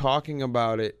house talking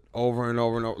about it over and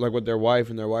over and over, like with their wife,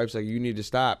 and their wife's like, "You need to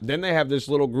stop." Then they have this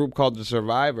little group called the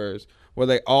Survivors, where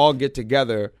they all get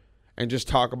together and just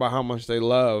talk about how much they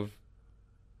love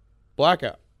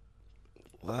Blackout.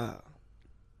 Wow.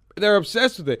 They're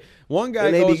obsessed with it. One guy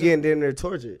and they be getting in there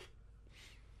tortured.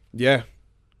 Yeah.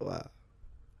 Wow.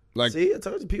 Like, see, I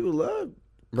told you, people love.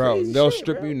 Bro, they'll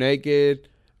strip you naked,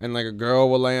 and like a girl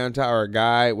will lay on top, or a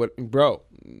guy. Bro,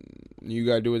 you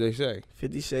gotta do what they say.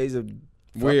 50 Shades of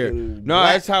weird. No,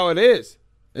 black. That's how it is.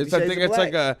 I think it's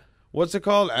like a, what's it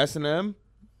called? S&M.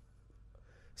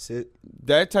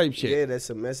 That type shit. Yeah, that's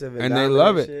submissive, and they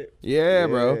love it. Shit. Yeah,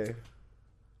 bro.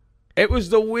 It was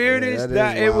the weirdest.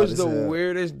 It was the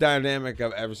weirdest dynamic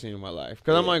I've ever seen in my life.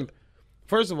 Because I'm like,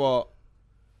 first of all,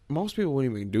 most people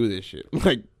wouldn't even do this shit.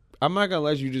 Like, I'm not gonna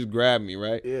let you just grab me,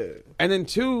 right? Yeah. And then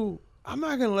 2, I'm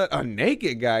not gonna let a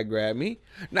naked guy grab me.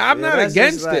 Now I'm not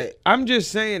against it. I'm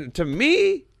just saying, to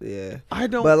me, I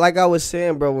don't. But like I was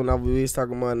saying, bro, when we was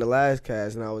talking about in the last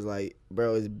cast, and I was like,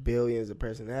 bro, it's billions of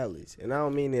personalities, and I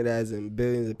don't mean it as in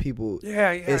billions of people.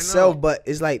 Itself, but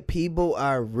it's like people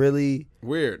are really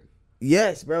weird.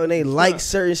 Yes, bro, and they like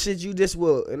certain shit. You just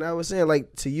will, and I was saying,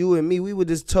 like, to you and me, we would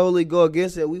just totally go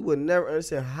against it. We would never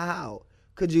understand how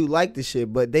could you like the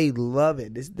shit, but they love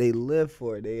it. They live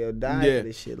for it. They die for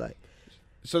this shit. Like,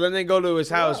 so then they go to his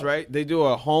house, right? They do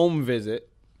a home visit.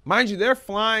 Mind you, they're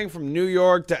flying from New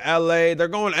York to LA. They're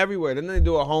going everywhere. Then they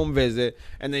do a home visit,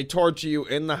 and they torture you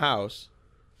in the house.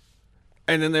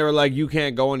 And then they were like, you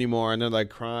can't go anymore. And they're like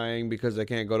crying because they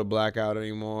can't go to Blackout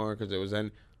anymore because it was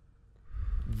in.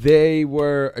 They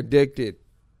were addicted.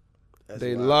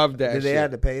 They loved that shit. Did they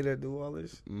have to pay to do all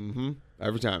this? Mm-hmm.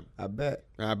 Every time. I bet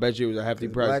you it was a hefty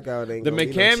price. Blackout ain't the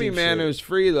McCamey man is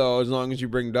free, though, as long as you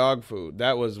bring dog food.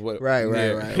 That was what.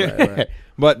 Right.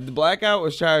 But the Blackout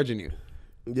was charging you.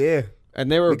 Yeah.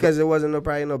 And they were. Because it wasn't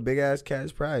probably no big-ass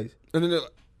cash prize. And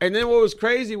then what was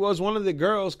crazy was one of the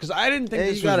girls, because I didn't think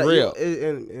this was real.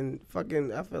 And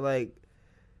fucking, I feel like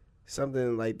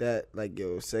something like that, like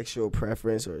your sexual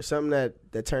preference or something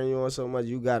that turn you on so much,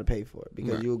 you got to pay for it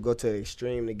because you'll go to the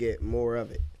extreme to get more of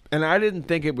it. And I didn't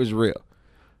think it was real.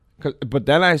 But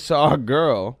then I saw a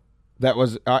girl that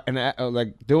was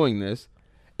like doing this,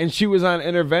 and she was on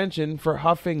intervention for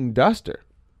huffing duster,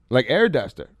 like air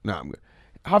duster. No, I'm good.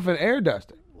 Huffing air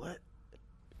duster. What?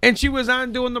 And she was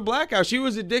on doing the Blackout. She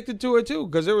was addicted to it too,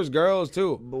 because there was girls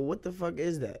too. But what the fuck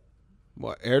is that?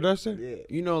 What, air duster? Yeah.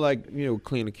 You know, like,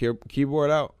 clean a keyboard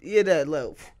out. Yeah, that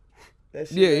low. That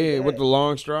shit yeah, with the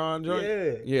long straw on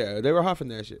joint. Yeah, they were huffing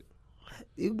that shit.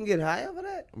 You can get high off of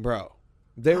that, bro.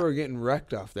 They were getting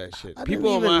wrecked off that shit.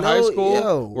 People in my high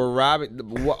school were robbing.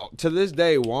 To this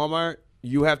day, Walmart,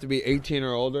 you have to be 18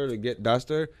 or older to get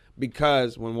duster,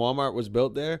 because when Walmart was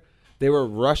built there, they were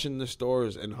rushing the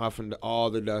stores and huffing all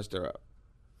the duster up.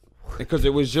 Because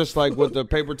it was just like with the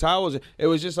paper towels. It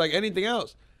was just like anything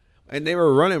else. And they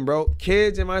were running, bro.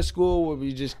 Kids in my school would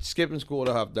be just skipping school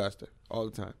to huff duster all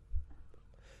the time.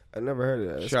 I never heard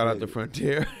of that. Shout out to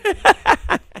Frontier.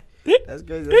 That's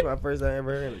crazy. That's my first time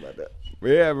ever hearing about that.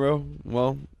 Yeah, bro.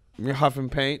 Well, you're huffing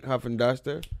paint, huffing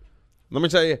duster. Let me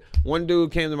tell you, one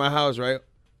dude came to my house, right?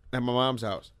 At my mom's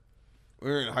house. We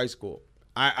were in high school.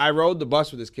 I rode the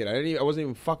bus with this kid. I wasn't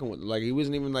even fucking with him. Like, he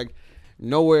wasn't even like,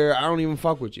 nowhere. I don't even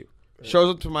fuck with you.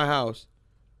 Shows up to my house.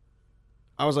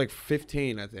 I was like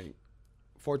 15, I think.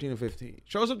 14 or 15.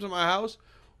 Shows up to my house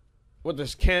with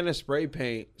this can of spray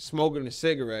paint, smoking a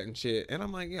cigarette and shit. And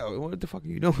I'm like, yo, what the fuck are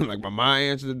you doing? Like, my mom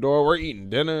answered the door. We're eating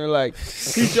dinner. Like,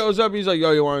 he shows up. He's like,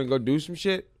 yo, you want to go do some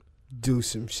shit? Do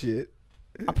some shit.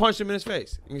 I punched him in his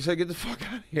face. And he said, get the fuck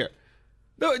out of here.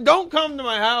 Don't come to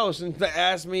my house and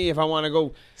ask me if I want to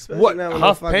go. Especially what,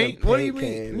 huff paint? What do you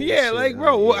mean? Yeah, like,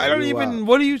 bro, I don't even,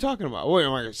 what are you talking about? What,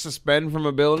 am I going to suspend from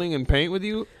a building and paint with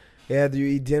you? Yeah, after you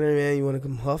eat dinner, man, you want to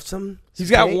come huff some? He's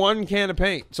got one can of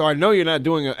paint, so I know you're not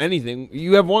doing anything.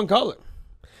 You have one color.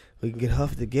 We can get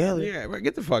huffed together. Yeah, but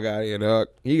get the fuck out of here, dog.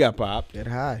 He got popped. Get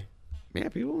high. Yeah,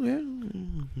 people, yeah. I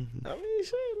mean,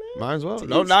 shit, man. Might as well.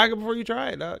 Don't knock it before you try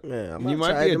it, dog. Yeah, you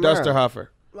might be a duster huffer.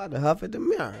 I'm about to huff it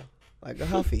tomorrow, like a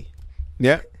huffy.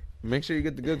 Yeah. Make sure you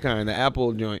get the good kind, the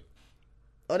apple joint.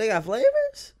 Oh, they got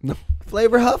flavors? No.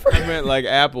 Flavor huffer? I meant like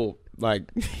apple.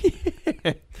 Like,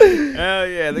 hell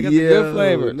yeah, they got the good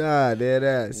flavor. Nah, dead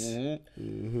ass.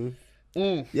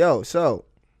 Mm-hmm. Yo, so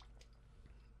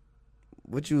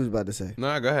what you was about to say?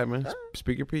 Nah, go ahead, man.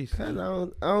 Speak your piece. I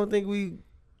don't think we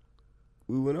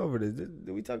went over this. Did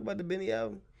we talk about the Benny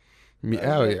album?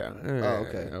 Oh yeah. Oh,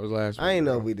 okay. That was last week. I ain't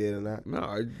know if we did or not. No,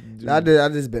 I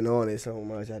just been on it so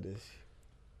much.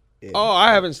 Yeah. Oh,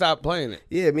 I haven't stopped playing it.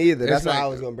 Yeah, me either. That's why I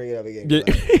was gonna bring it up again.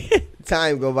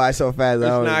 Time go by so fast. It's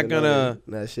not gonna.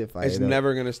 It's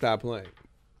never gonna stop playing.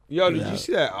 Yo, did you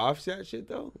see that Offset shit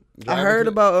though? I heard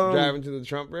about driving to the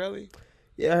Trump rally.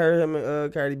 Yeah, I heard him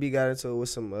and Cardi B got into it with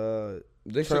some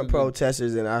Trump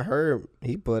protesters, and I heard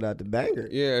he put out the banger.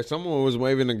 Yeah, someone was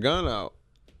waving a gun out.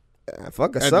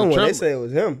 Fuck someone. They say it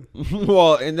was him.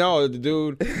 Well, and no, the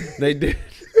dude, they did.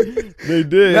 They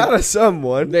did. Not a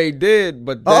someone. They did,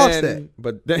 but then, Offset.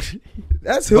 But then,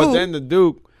 that's who. But then the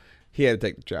Duke, he had to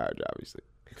take the charge, obviously.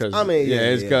 Because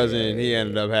his cousin, he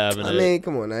ended up having it. I mean,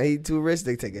 come on now, he too rich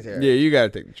to take a charge. Yeah, you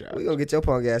got to take the charge. We gonna get your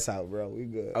punk ass out, bro. We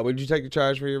good. Would you take the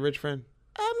charge for your rich friend?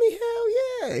 I mean,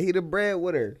 hell yeah. He the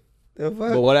breadwinner. The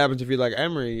fuck? But what happens if you like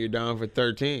Emery? You're down for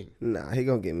 13. Nah, he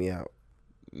gonna get me out.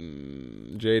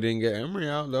 Jay didn't get Emery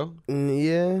out though.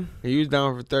 Yeah, he was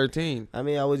down for 13. I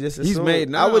mean, I was just assuming. He's made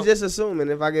now. I was just assuming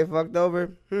if I get fucked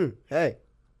over, hey,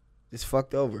 it's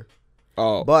fucked over.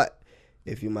 Oh, but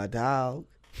if you my dog,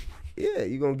 yeah,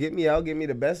 you gonna get me out, give me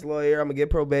the best lawyer. I'm gonna get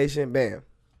probation. Bam.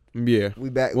 Yeah, we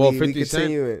back. Well, we 50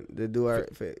 continuing to do our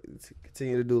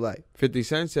continue to do life. 50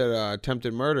 Cent said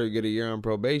attempted murder get a year on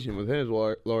probation with his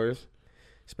lawyers,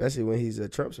 especially when he's a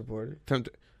Trump supporter.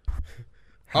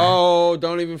 Oh,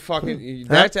 don't even fucking.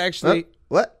 That's actually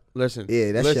what? Listen.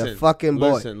 Yeah, that's your fucking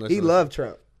boy. Listen, he loved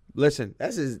Trump. Listen,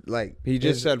 that's his like. He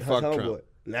just said fuck Trump. Boy.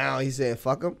 Now he's saying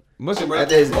fuck him.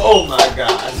 Oh my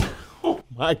god. Oh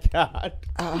my god.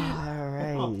 All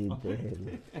right,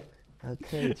 then.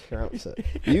 Okay, Trump. So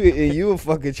you a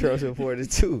fucking Trump supporter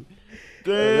too.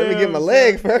 Damn, let me get my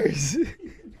leg first.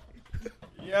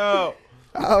 Yo.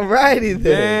 Alrighty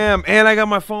then. Damn, and I got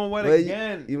my phone wet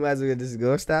again. You might as well just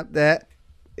go stop that.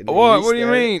 What do you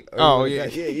mean? Oh yeah.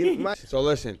 Yeah. So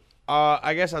listen,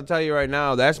 I guess I'll tell you right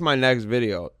now. That's my next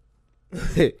video.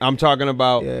 I'm talking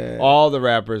about all the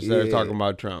rappers that are talking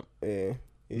about Trump. Yeah.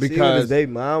 You because see what his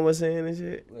baby mom was saying and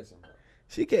shit. Listen,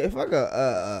 she can't fuck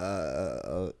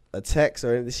a text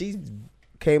or anything. She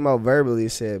came out verbally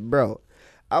and said, "Bro,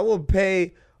 I will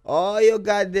pay all your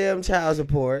goddamn child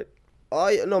support.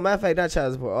 Matter of fact, not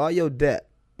child support. All your debt.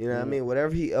 You know what I mean?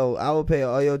 Whatever he owe, I will pay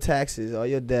all your taxes, all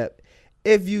your debt,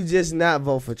 if you just not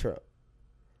vote for Trump."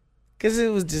 Cause it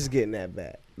was just getting that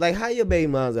bad. Like, how your baby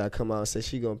mom's gotta come out and say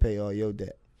she gonna pay all your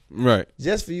debt, right?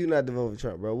 Just for you not to vote for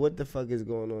Trump, bro. What the fuck is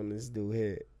going on in this dude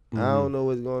head? I don't know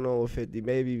what's going on with 50.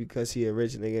 Maybe because he a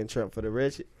rich nigga and Trump for the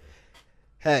rich.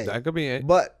 Hey, that could be it.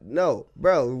 But no,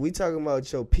 bro, we talking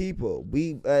about your people.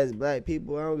 We as black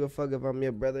people, I don't give a fuck if I'm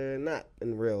your brother or not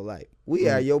in real life. We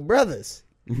are your brothers,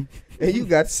 and you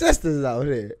got sisters out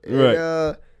here. Right.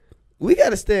 And, we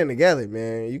gotta stand together,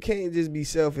 man. You can't just be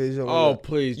selfish.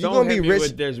 Please, don't hit me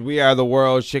with this "we are the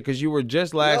world" shit. Because you were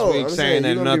just last week saying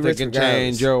that nothing can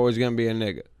change. You're always gonna be a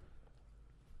nigga.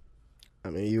 I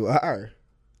mean, you are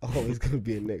always gonna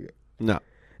be a nigga.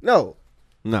 No.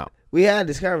 We had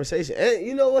this conversation, and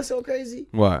you know what's so crazy?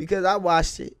 What? Because I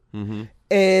watched it,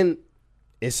 and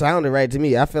it sounded right to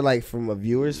me. I feel like from a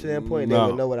viewer's standpoint, they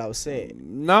would know what I was saying.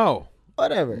 No.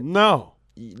 Whatever. No.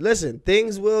 Listen,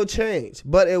 things will change,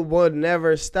 but it will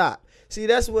never stop. See,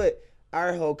 that's what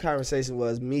our whole conversation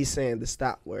was, me saying the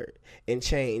stop word and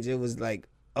change. It was like,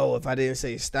 oh, if I didn't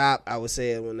say stop, I would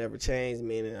say it will never change,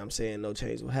 meaning I'm saying no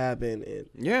change will happen.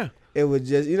 And it would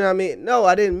just, you know what I mean? No,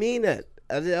 I didn't mean that.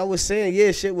 I was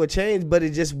saying, shit will change, but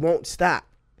it just won't stop.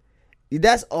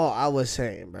 That's all I was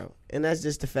saying, bro. And that's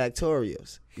just the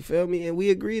factorials. You feel me? And we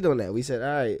agreed on that. We said,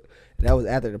 all right. That was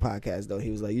after the podcast, though. He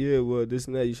was like, yeah, well, this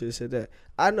and that, you should have said that.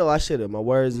 I know I should have. My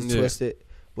words is twisted.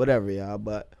 Whatever, y'all.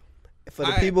 But for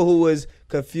the people who was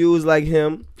confused like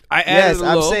him,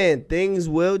 I'm saying things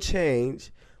will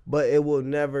change, but it will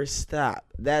never stop.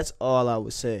 That's all I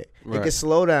was saying. Right. It could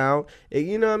slow down.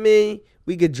 You know what I mean?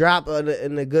 We could drop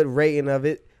in a good rating of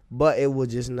it, but it will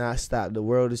just not stop. The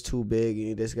world is too big, and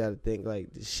you just got to think,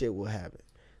 like, this shit will happen.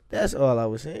 That's all I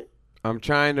was saying. I'm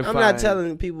not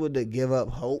telling people to give up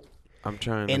hope.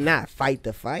 Not fight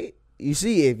the fight. You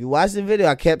see, if you watch the video,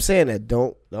 I kept saying that.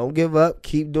 Don't give up.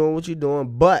 Keep doing what you're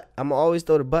doing. But I'm always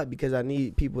throw the but because I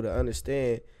need people to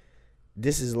understand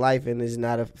this is life and it's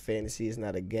not a fantasy. It's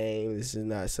not a game. This is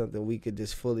not something we could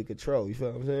just fully control. You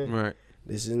feel what I'm saying? Right.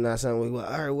 This is not something we go,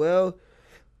 all right,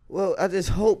 well, I just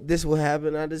hope this will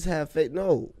happen. I just have faith.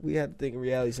 No, we have to think in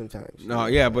reality sometimes. No,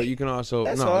 yeah, but you can also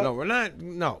we're not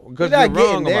because you're not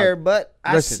getting there. But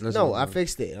I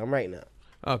fixed it. I'm right now.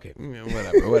 Okay,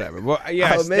 whatever. Well,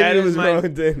 yes, that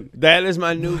is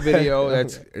my new video.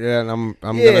 That's I'm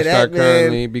gonna start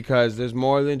currently because there's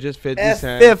more than just 50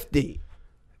 Cent. F50,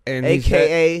 and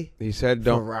he said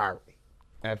don't Ferrari.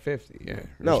 At 50, yeah.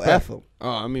 No, F him. Oh,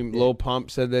 I mean, Lil Pump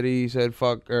said that he said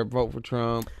fuck or vote for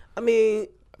Trump. I mean.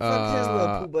 Fuck his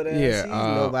little poop ass. He's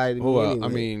nobody to me anyway. I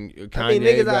mean, Kanye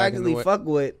niggas I actually fuck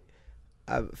with,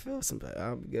 I feel sometimes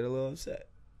I get a little upset.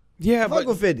 Yeah, fuck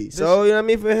with 50. So, you know what I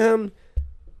mean? For him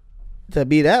to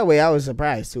be that way, I was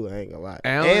surprised too. I ain't gonna lie.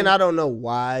 And I don't know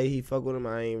why he fuck with him.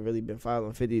 I ain't really been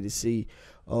following 50 to see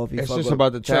if he it's fuck just with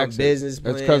about the taxes. Business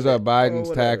plan. It's because of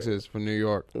Biden's taxes for New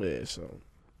York. Yeah, so.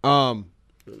 You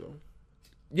know.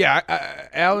 Yeah,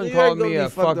 Alan called me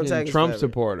a fucking Trump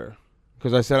supporter.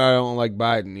 Because I said I don't like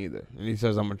Biden either, and he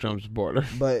says I'm a Trump supporter.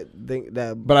 But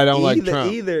I don't like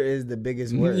Trump. Either is the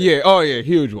biggest word. Yeah. Oh yeah,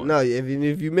 huge one. No,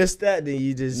 if you miss that, then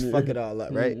you just fuck it all up,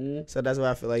 right? So that's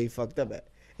why I feel like he fucked up at.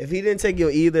 If he didn't take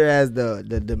your either as the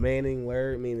demanding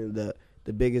word, meaning the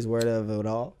the biggest word of it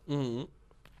all,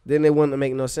 then it wouldn't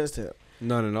make no sense to him.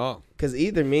 None at all. Because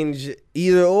either means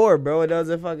either or, bro. It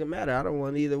doesn't fucking matter. I don't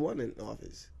want either one in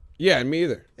office. Yeah, me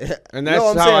either. And that's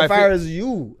no, I'm how saying I as far as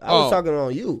you. I was talking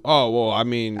on you. Oh, well, I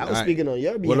mean. I was speaking on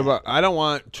your behalf. What about, I don't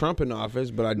want Trump in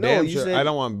office, but I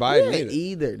don't want Biden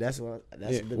either. That's the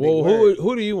big well, word.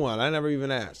 who do you want? I never even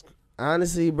asked.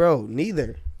 Honestly, bro,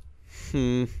 neither.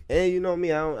 And you know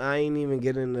me, I ain't even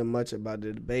getting into much about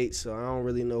the debate, so I don't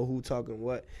really know who talking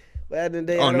what. But at the end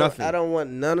of the day, I don't want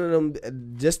none of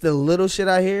them. Just the little shit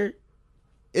I hear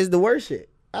is the worst shit.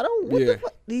 I don't. What the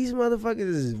fuck? These motherfuckers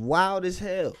is wild as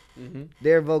hell.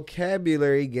 Their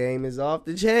vocabulary game is off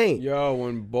the chain. Yo,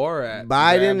 when Borat.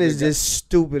 Biden is just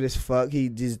stupid as fuck. He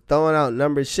just throwing out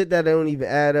numbers, shit that don't even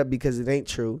add up because it ain't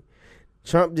true.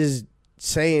 Trump just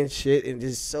saying shit and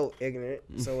just so ignorant.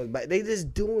 So they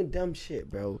just doing dumb shit,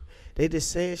 bro. They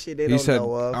just saying shit they don't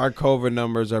know of. Our COVID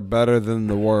numbers are better than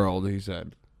the world, he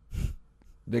said.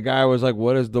 The guy was like,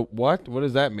 what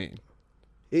does that mean?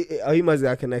 He must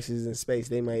got connections in space.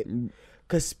 They might,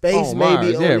 cause space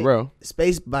maybe bro.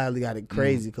 Space probably got a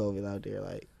crazy COVID out there.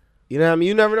 Like, you know what I mean?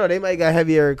 You never know. They might got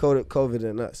heavier COVID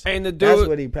than us. And the dude, that's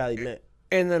what he probably meant.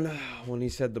 And then when he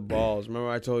said the balls, remember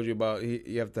I told you about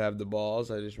you have to have the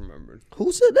balls. I just remembered.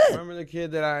 Who said that? Remember the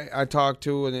kid that I talked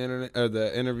to in the internet or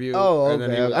the interview? Oh, okay.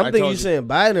 And then I'm thinking you saying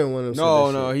Biden when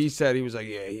No. He said he was like,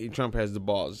 Trump has the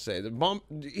balls to say the bump.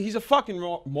 He's a fucking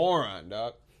moron,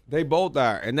 dog. They both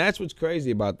are, and that's what's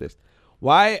crazy about this.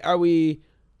 Why are we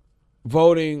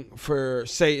voting for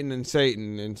Satan and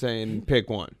saying pick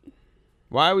one?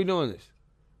 Why are we doing this?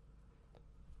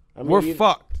 I mean, we're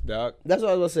fucked, dog. That's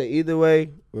what I was gonna say. Either way,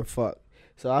 we're fucked.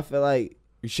 So I feel like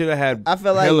we should have had. I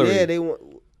feel like Hillary. they want.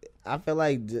 I feel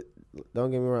like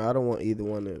don't get me wrong. I don't want either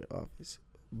one in the office,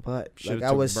 but like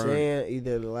I was saying,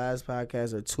 either the last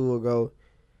podcast or two ago,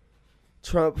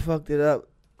 Trump fucked it up.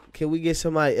 Can we get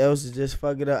somebody else to just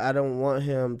fuck it up? I don't want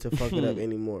him to fuck it up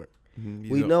anymore.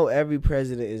 We know every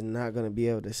president is not going to be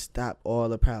able to stop all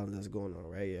the problems that's going on,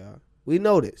 right, y'all? We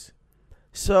know this.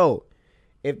 So,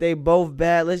 if they both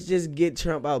bad, let's just get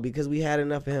Trump out because we had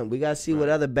enough of him. We got to see what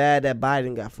other bad that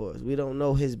Biden got for us. We don't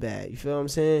know his bad. You feel what I'm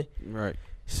saying? Right.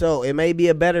 So, it may be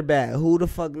a better bad. Who the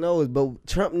fuck knows? But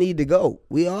Trump need to go.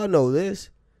 We all know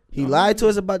this. He lied to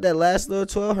us about that last little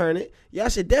 1,200. Y'all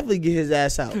should definitely get his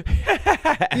ass out.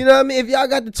 You know what I mean? If y'all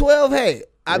got the 12, hey,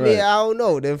 I mean, I don't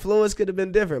know. The influence could have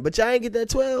been different. But y'all ain't get that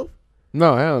 12.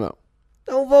 No, hell no.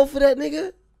 Don't vote for that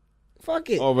nigga. Fuck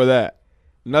it. Over that.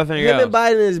 Nothing else. Him and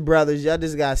Biden and his brothers, y'all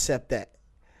just got to accept that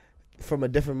from a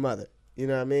different mother. You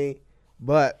know what I mean?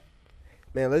 But,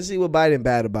 man, let's see what Biden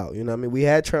bad about. You know what I mean? We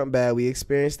had Trump bad. We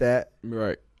experienced that.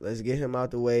 Right. Let's get him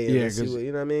out the way and let's see what,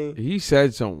 you know what I mean? He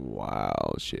said some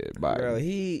wild shit,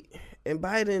 Biden. Bro,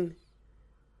 Biden.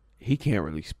 He can't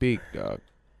really speak, dog.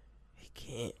 He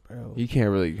can't, bro. He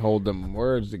can't really hold them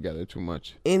words together too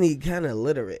much. And he kind of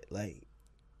illiterate. Like,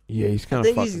 yeah, he's kind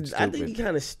of fucking stupid. I think he's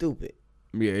kind of stupid.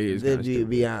 Yeah, he is kind of stupid. To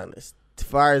be honest. As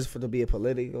far as to be a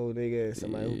political nigga and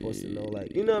somebody who's supposed to know,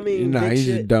 like, you know what I mean? Nah, he's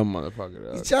a dumb motherfucker,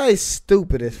 dog. He's probably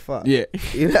stupid as fuck. Yeah.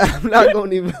 You know, I'm not going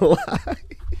to even lie.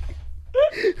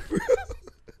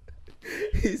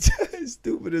 He's just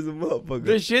stupid as a motherfucker.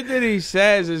 The shit that he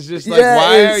says is just like,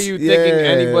 why are you thinking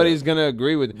anybody's gonna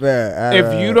agree with it?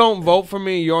 If you don't vote for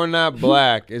me, you're not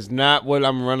black. Is not what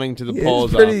I'm running to the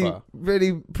polls off of.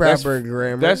 Pretty proper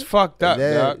grammar. That's fucked up,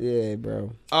 dog. Yeah,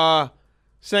 bro.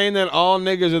 Saying that all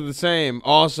niggas are the same,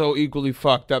 also equally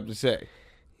fucked up to say.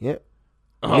 Yep.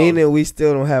 Meaning we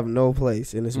still don't have no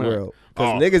place in this world.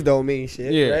 Because niggas don't mean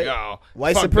shit, right?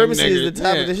 White supremacy is the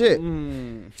top of the shit.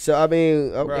 So, I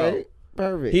mean, okay. Bro.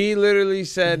 Perfect. He literally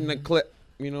said in a clip,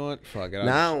 you know what? Fuck it.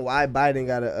 Now, why Biden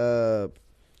got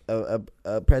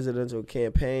a presidential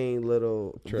campaign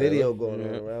little trailer. Video going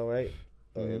on around, right?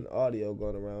 And audio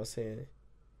going around saying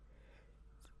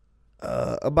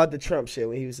about the Trump shit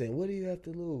when he was saying, what do you have to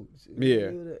lose?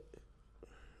 Yeah.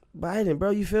 Biden,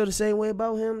 bro, you feel the same way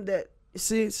about him that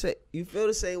you feel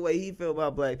the same way he feel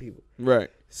about black people. Right.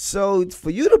 So for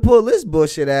you to pull this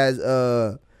bullshit as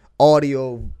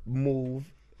audio move,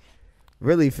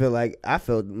 really feel like I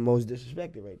felt most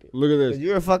disrespected right there. Look at this.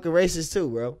 You're a fucking racist too,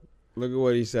 bro. Look at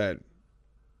what he said.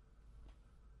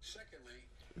 Secondly,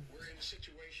 we're in a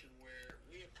situation where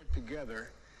we have put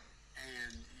together,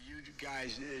 and you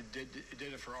guys did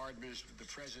it for our administration, the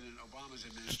President Obama's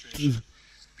administration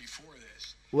before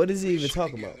this. What is he even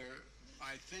talking about?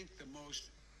 I think the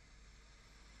most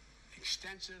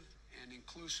extensive and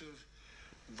inclusive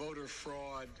voter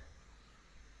fraud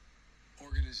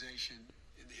organization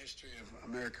in the history of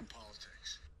American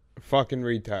politics. Fucking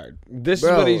retard. This is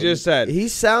what he just said. He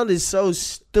sounded so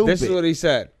stupid. This is what he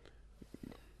said.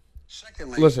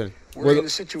 Secondly, listen, we're in a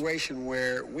situation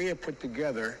where we have put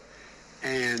together,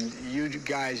 and you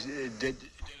guys did it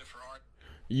for art.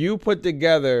 You put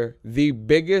together the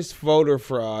biggest voter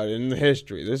fraud in the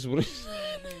history. This is what he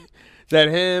said. That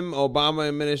Obama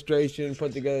administration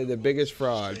put together the biggest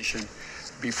fraud.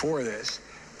 Before this,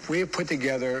 we have put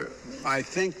together, I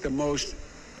think, the most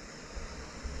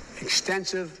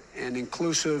extensive and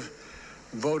inclusive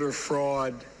voter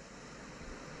fraud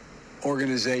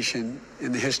organization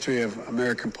in the history of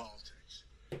American politics.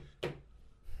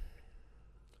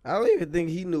 I don't even think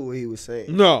he knew what he was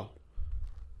saying. No.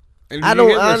 I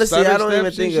don't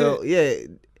even think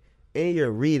and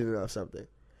you're reading or something.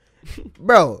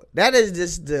 Bro, that is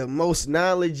just the most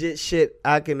non-legit shit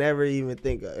I can ever even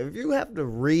think of. If you have to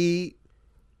read,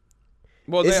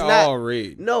 well, they all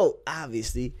read. No,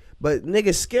 obviously, but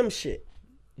niggas skim shit.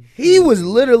 He was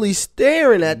literally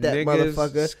staring at that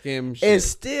motherfucker and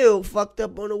still fucked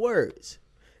up on the words.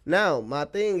 Now, my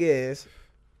thing is,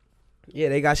 yeah,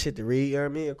 they got shit to read, you know what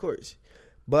I mean? Of course.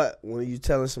 But when you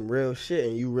telling some real shit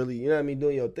and you really, you know what I mean,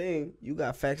 doing your thing, you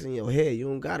got facts in your head. You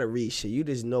don't got to read shit. You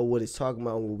just know what it's talking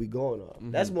about and what we going on.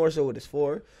 Mm-hmm. That's more so what it's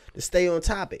for, to stay on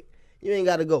topic. You ain't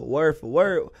got to go word for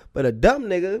word. But a dumb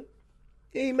nigga,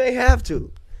 he may have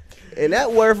to. And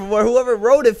that word for word, whoever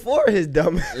wrote it for his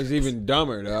dumb ass. It's even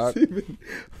dumber, dog.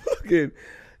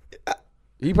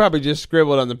 He probably just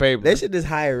scribbled on the paper. They should just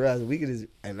hire us. We could just,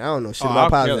 and I don't know shit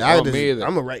about politics. I'm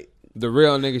going to write. The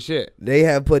real nigga shit. They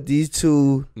have put these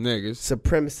two niggas,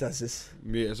 supremacists.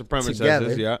 Yeah, supremacists.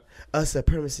 Together. Yeah,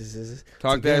 supremacists.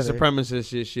 Talk together. That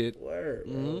supremacist shit. Word.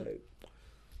 Mm-hmm.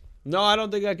 No, I don't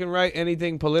think I can write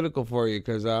anything political for you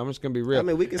because I'm just gonna be real. I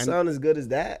mean, we can sound as good as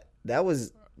that. That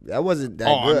wasn't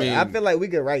that good. I feel like we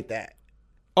could write that.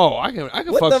 Oh, I can fuck some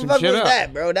shit up. What the fuck was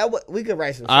that, bro? We could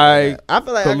write some shit. I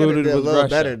feel like I could do a little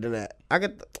better than that. I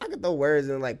could throw words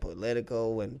in like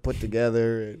political and put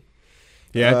together. And,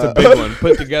 yeah, it's a big one.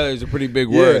 Put together is a pretty big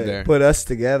word there. Put us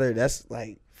together. That's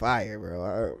like fire,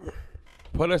 bro.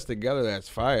 Put us together. That's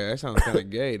fire. That sounds kind of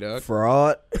gay, dog.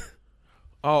 Fraud.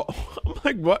 Oh, I'm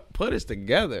like, what? Put us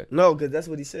together? No, because that's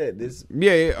what he said. He said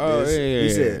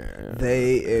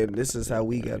they, and this is how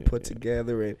we got put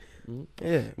together,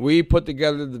 and we put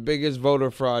together the biggest voter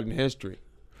fraud in history.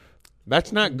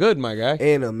 That's not good, my guy.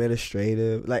 And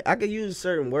administrative, like I could use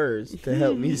certain words to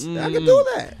help me. I could do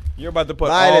that. You're about to put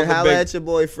Biden, holla at your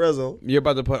boy Frizzle. You're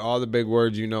about to put all the big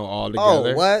words you know all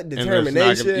together. Oh, what?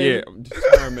 Determination.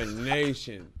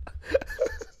 Determination.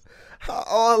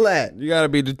 All that. You got to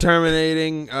be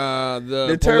determinating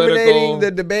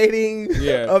the debating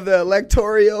of the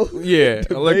electoral. Yeah,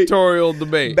 electoral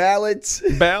debate. Ballots.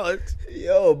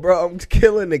 Yo, bro, I'm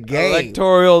killing the game.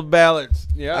 Electoral ballots.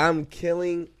 Yeah. I'm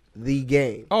killing the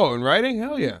game. Oh, in writing?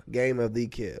 Hell yeah. Game of the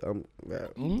kid.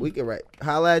 We can write.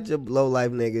 Holla at your low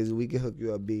life niggas. We can hook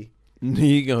you up, B.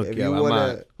 You can hook you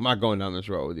up. I'm not going down this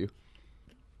road with you.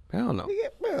 Hell no.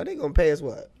 Bro, they going to pay us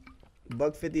what?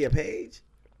 $1.50 a page?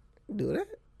 Do that.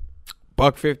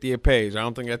 $1.50 a page. I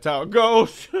don't think that's how it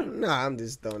goes. Nah, I'm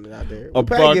just throwing it out there. We'll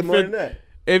probably get more than that.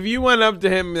 If you went up to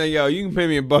him and like, yo, you can pay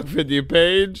me $1.50 a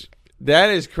page, that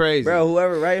is crazy. Bro,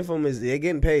 whoever writing for him they're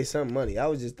getting paid some money. I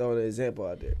was just throwing an example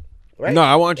out there. Right? No,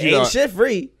 I want you Ain't shit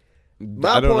free.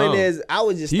 My point is, I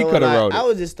was just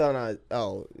throwing out.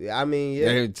 Oh, I mean,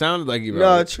 yeah. It sounded like you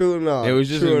wrote it. True enough. It was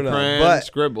just in crayon,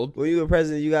 scribbled. When you were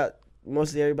president, you got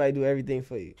mostly everybody do everything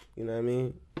for you. You know what I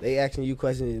mean? They asking you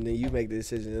questions and then you make the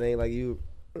decision. It ain't like you.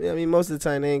 I mean, most of the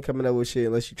time they ain't coming up with shit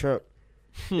unless you Trump.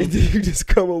 And then you just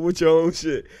come up with your own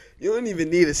shit. You don't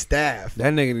even need a staff.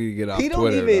 That nigga need to get off Twitter. He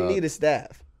don't even need a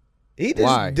staff. He just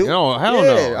Why? do. No, hell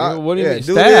no. What do you mean?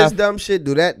 Do staff? this dumb shit.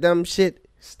 Do that dumb shit.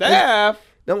 Staff?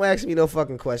 Don't ask me no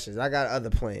fucking questions. I got other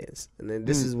plans. And then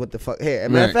this is what the fuck. Here,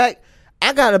 matter of fact,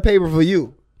 I got a paper for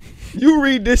you. You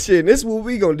read this shit. And this is what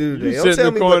we gonna do today. You sit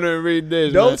in the corner and read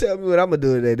this. Don't tell me what I'm gonna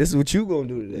do today. This is what you gonna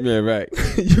do today. Yeah, right.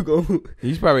 You gonna.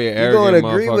 He's probably an arrogant motherfucker. You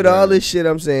gonna agree with all this shit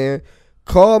I'm saying?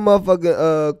 Call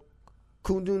motherfucking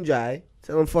Kunjunjai.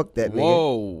 Tell him fuck that nigga.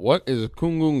 Whoa, what is a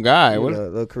Kunjunjai? What?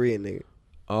 Little Korean nigga.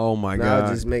 Oh my god. I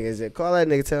was just making it. Call that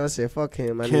nigga. Tell him I said fuck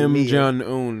him. Kim Jong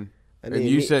Un. And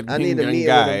you said I need to meet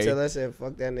with him. Tell I said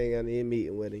fuck that nigga. I need a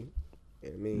meeting with him. You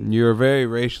know what I mean? You're very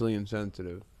racially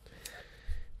insensitive.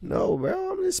 No,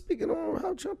 bro. I'm just speaking on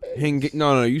how Trump is.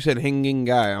 No. You said Hinging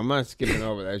guy. I'm not skipping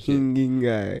over that shit. Hinging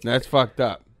guy. That's fucked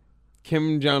up.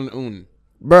 Kim Jong Un.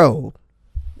 Bro.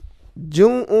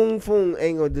 Jung Un Fung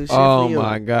ain't gonna do shit for you. Oh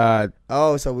my god.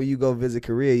 Oh, so when you go visit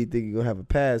Korea, you think you gonna have a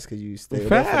pass because you stay.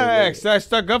 Facts. That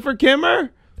stuck up for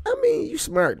Kimmer. I mean, you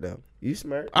smart though. You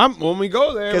smart. When we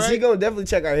go there, because he gonna definitely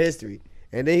check our history,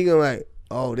 and then he gonna like,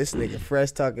 oh, this nigga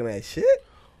fresh talking that shit.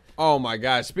 Oh my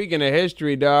God! Speaking of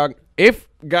history, dog. If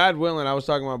God willing, I was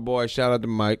talking to my boy. Shout out to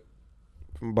Mike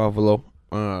from Buffalo.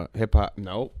 Hip hop.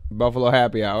 No, Buffalo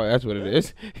Happy Hour. That's what it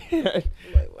is.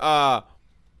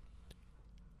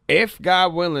 If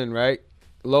God willing, right?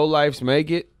 Low lifes make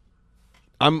it.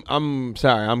 I'm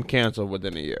sorry. I'm canceled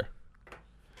within a year.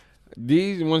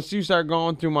 Once you start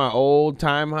going through my old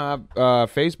Time Hop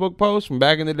Facebook posts from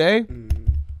back in the day,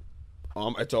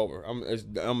 it's over.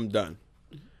 I'm done.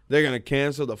 They're gonna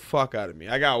cancel the fuck out of me.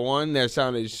 I got one that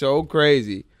sounded so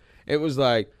crazy. It was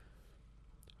like,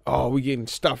 oh, we can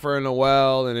stuff her in a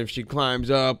well, and if she climbs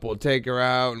up, we'll take her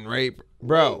out and rape her.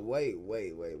 Bro. Wait.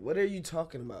 What are you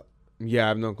talking about? Yeah, I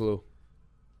have no clue.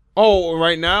 Oh,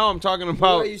 right now I'm talking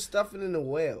about. What are you stuffing in the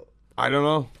well? I don't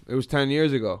know. It was 10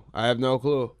 years ago. I have no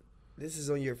clue. This is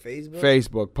on your Facebook?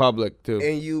 Facebook, public, too.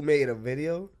 And you made a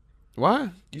video? What?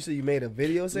 You said you made a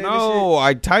video saying this shit? No,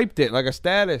 I typed it like a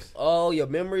status. Oh, your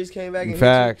memories came back and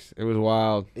Facts. It was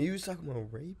wild. And you was talking about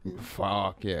raping?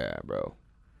 Fuck yeah, bro.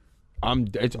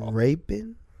 It's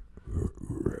raping?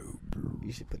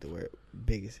 You should put the word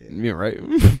biggest here. Yeah, right.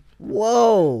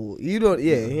 Whoa. You don't,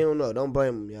 he don't know. Don't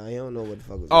blame him, y'all. He don't know what the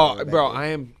fuck was going on. Oh, bro, I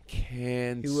am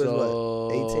canceled. He was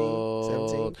what, 18,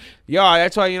 17? Yeah,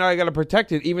 that's why, I got to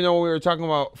protect it. Even though we were talking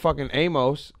about fucking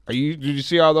Amos. Did you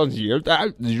see all those?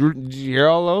 Did you hear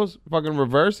all those fucking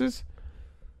reverses?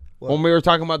 What? When we were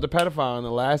talking about the pedophile in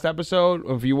the last episode,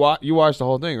 if you watched the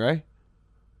whole thing, right?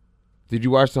 Did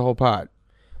you watch the whole pod?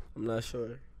 I'm not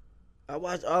sure. I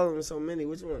watched all of them so many.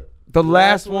 Which one? The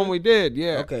last one we did,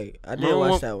 yeah. Okay, I did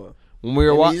watch that one. When we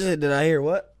were watching. Did I hear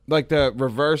what? Like the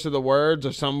reverse of the words,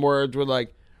 or some words were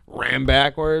like ran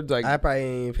backwards. Like I probably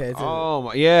ain't paying attention. Oh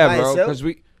my, yeah, bro. Because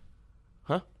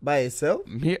by itself?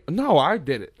 Yeah, no, I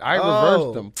did it. I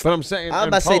reversed them. But I'm saying I was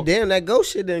about to say, damn, that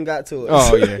ghost shit didn't got to it.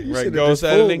 Oh yeah, right. Ghost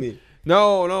editing.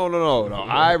 No.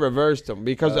 I reversed them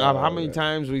because of how many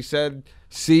times we said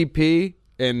CP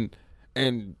and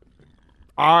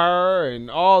R and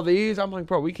all these. I'm like,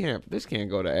 bro, this can't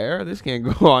go to air. This can't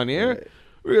go on air. Right.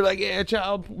 We were like, yeah,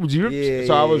 child.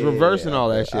 So I was reversing all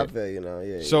that shit. I feel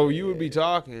you So you would be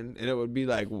talking, and it would be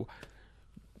like,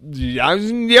 I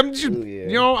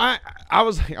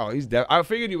was like, oh, he's dead. I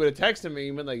figured you would have texted me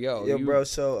and been like, yo, bro.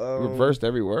 So reversed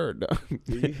every word.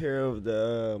 Did you hear of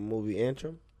the movie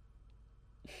Antrim?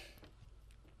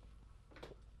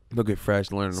 Look at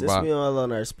Fresh learning Since about. We all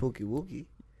on our spooky wookie.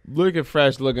 Look at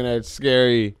Fresh looking at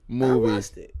scary movies. I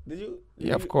watched it. Did you?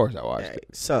 Yeah, of course I watched it.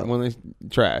 So when they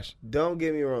trash. Don't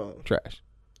get me wrong. Trash.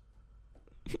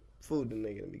 Food the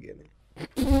nigga in the beginning.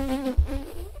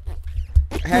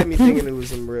 Had me thinking it was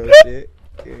some real shit.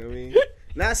 You know what I mean?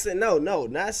 Not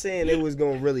saying it was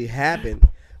gonna really happen.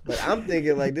 But I'm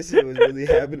thinking like this shit was really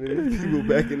happening to people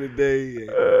back in the day.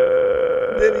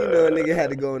 Then a nigga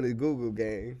had to go in the Google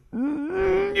game.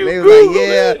 They were like,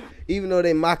 yeah, even though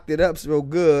they mocked it up so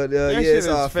good, it's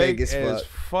all fake as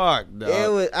fuck,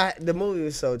 dog. The movie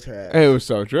was so trash. It was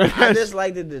so trash. I just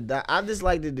liked it. I just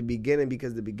liked it the beginning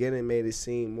because the beginning made it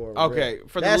seem more. Okay, real.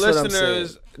 For the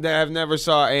listeners that have never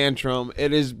saw Antrim,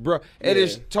 it is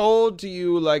told to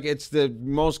you like it's the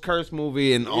most cursed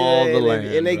movie in all the land,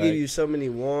 and they give you so many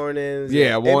warnings.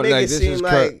 Yeah, warning like this is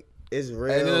like. It's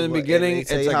real. And then in the beginning, it's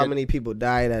like how many people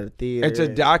died at a theater. It's a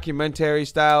documentary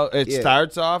style. It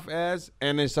starts off as,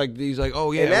 and it's like these, like,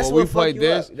 oh yeah, well, we played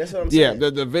this. That's what I'm saying. Yeah,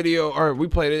 the video, or we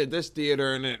played it at this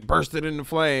theater, and it bursted into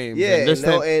flames. Yeah,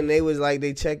 and they was like,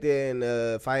 they checked it, and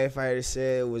firefighters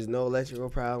said it was no electrical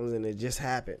problems, and it just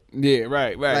happened. Yeah,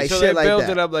 right. Like, so they built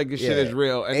it up like the shit is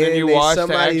real, and then you watch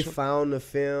somebody found the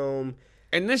film.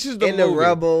 And this is the in movie. The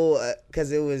rubble,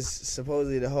 because it was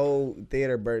supposedly the whole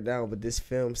theater burnt down, but this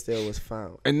film still was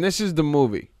found. And this is the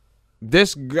movie.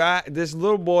 This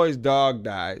little boy's dog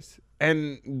dies,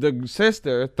 and the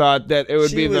sister thought that it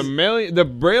would be the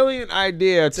brilliant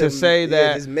idea to say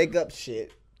that this make up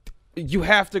shit. You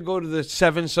have to go to the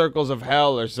 7 circles of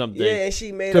hell or something. Yeah, and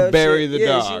she made to up bury shit. the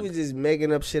dog. She was just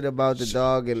making up shit about the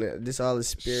dog and just all the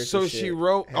spiritual So shit. she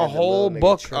wrote a whole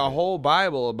book, a whole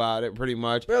Bible about it, pretty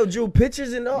much. Bro, drew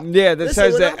pictures and all. Yeah, that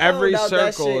says that every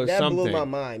circle is that something. That blew my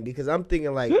mind because I'm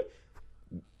thinking like,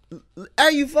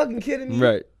 are you fucking kidding me?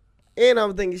 Right. And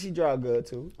I'm thinking she draw good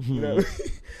too. You know.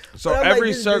 So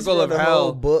every circle of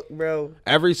hell, book, bro.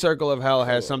 Every circle of hell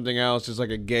has something else. It's like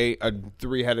a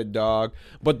 3-headed dog.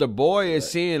 But the boy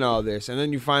is seeing all this, and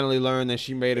then you finally learn that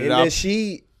she made it up. And then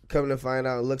she come to find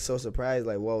out, looks so surprised,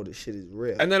 like, "Whoa, this shit is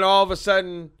real." And then all of a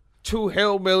sudden, 2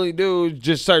 hillbilly dudes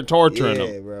just start torturing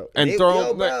him, bro. And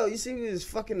throw him. Bro, you see, he was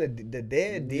fucking the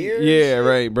dead deer. Yeah,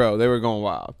 right, bro. They were going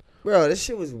wild. Bro, this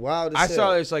shit was wild. I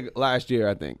saw this like last year,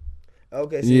 I think.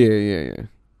 Okay. So yeah.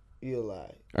 You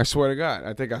lie. I swear to God,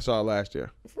 I think I saw it last year.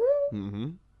 For real? Mm-hmm.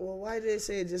 Well, why did they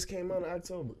say it just came out in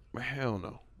October? Hell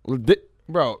no.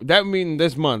 Bro, that mean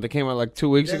this month. It came out like 2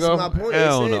 weeks ago? That's my point.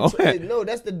 Hell no. No,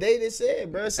 that's the date it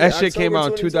said, bro. That shit came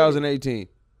out in 2018.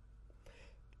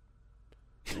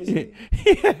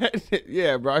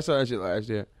 Yeah, bro. I saw that shit last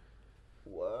year.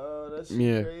 Wow, that's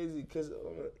crazy. Cause,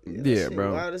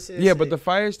 bro. Yeah, but the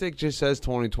Fire Stick just says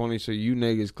 2020, so you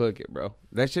niggas click it, bro.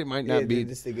 That shit might not be.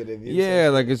 Yeah,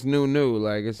 like it's new.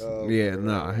 Like it's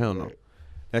hell no.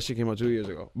 That shit came out 2 years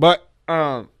ago. But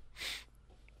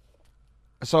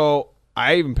so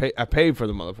I paid for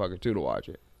the motherfucker too to watch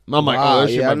it. I'm like, oh,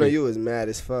 this shit I know you was mad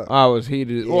as fuck. I was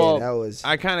heated. Yeah, well, that was.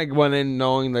 I kind of went in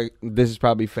knowing like this is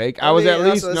probably fake. I was at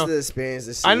least the experience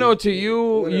to see. I know to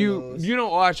you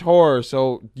don't watch horror,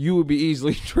 so you would be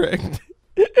easily tricked.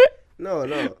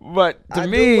 No. But to I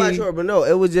me, do watch horror, but no,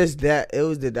 it was just that. It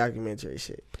was the documentary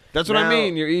shit. That's what I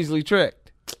mean. You're easily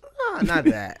tricked. Nah, not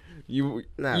that.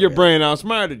 Your brain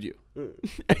outsmarted you.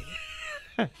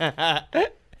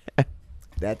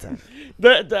 That time.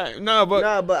 No, but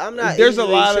I'm not. There's a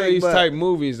lot of these type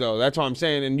movies though. That's what I'm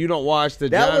saying. And you don't watch the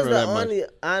genre that was that much.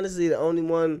 Honestly, the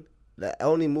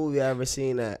only movie I ever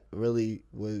seen that really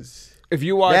was. If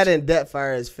you watch that and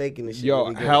Deathfire is faking the shit.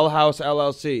 Yo, Hell House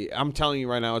LLC. I'm telling you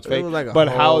right now, it's fake. It was like but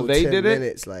how they did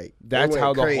minutes, like that's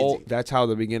how crazy. That's how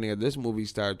the beginning of this movie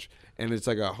starts. And it's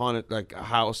like a haunted, like a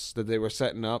house that they were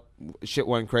setting up. Shit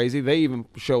went crazy. They even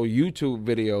show YouTube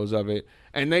videos of it,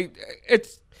 and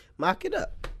it's mock it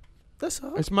up. That's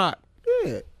all. It's mock.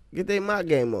 Yeah, get their mock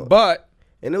game on.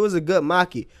 And it was a good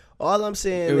mocky. All I'm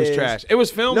saying is it was trash. It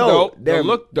was filmed dope. It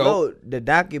looked dope. No, the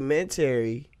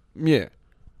documentary. Yeah.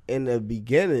 In the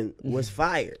beginning was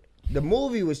fire. The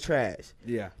movie was trash.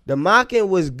 Yeah. The mocking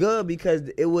was good because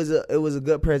it was a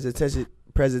good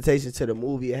presentation to the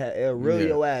movie. It reel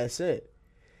your ass in.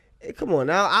 Hey, come on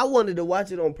now. I wanted to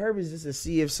watch it on purpose just to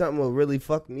see if something will really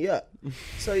fuck me up.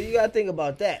 So you gotta think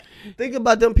about that. Think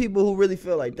about them people who really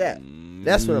feel like that.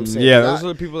 That's what I'm saying. Yeah, those are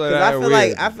the people that I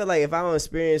feel like if I don't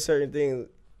experience certain things,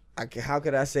 how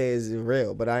could I say it's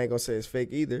real? But I ain't gonna say it's fake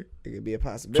either. It could be a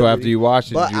possibility. So after you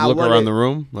watch it, did you look around the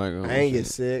room? Like, I ain't get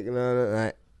sick.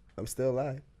 No. I'm still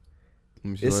alive.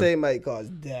 It say might cause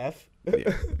death.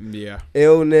 Yeah.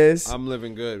 Illness. I'm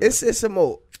living good. It's some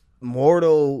old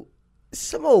mortal,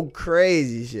 some old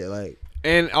crazy shit. Like,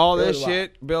 and all this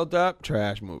shit built up,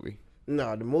 trash movie.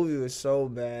 No, the movie was so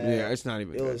bad. Yeah, it's not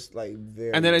even. It was like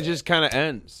very. And then bad. It just kind of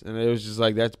ends, and it was just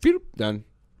like that's done.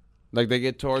 Like they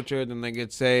get tortured and they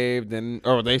get saved,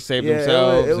 or they save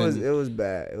themselves. It was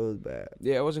bad. It was bad.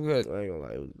 Yeah, it wasn't good. I ain't gonna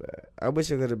lie, it was bad. I wish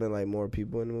it could have been like more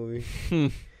people in the movie.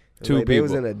 Two people. They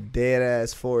was in a dead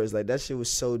ass forest. Like that shit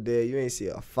was so dead. You ain't see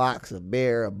a fox, a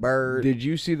bear, a bird. Did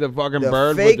you see the fucking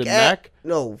bird with the neck?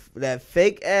 No, that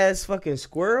fake ass fucking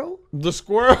squirrel. The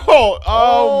squirrel.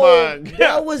 Oh my god.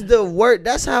 That was the worst.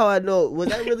 That's how I know. Was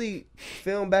that really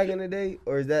filmed back in the day,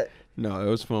 or is that? No, it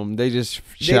was filmed. They just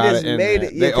shot it. Made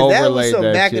it. Yeah, because that was some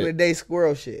back in the day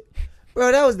squirrel shit.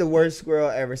 Bro, that was the worst squirrel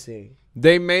I ever seen.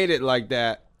 They made it like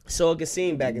that. So it could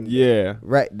seem back in the day. Yeah.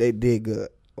 Right. They did good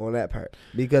on that part.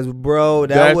 Because, bro,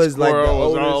 that was like the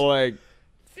oldest. All like...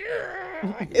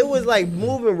 It was like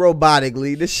moving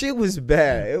robotically. The shit was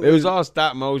bad. It was all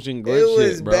stop motion glitch shit, bro. It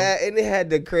was bad, and it had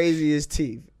the craziest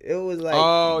teeth. It was like,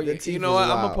 you know what?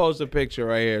 I'm gonna post a picture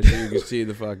right here so you can see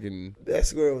the fucking. That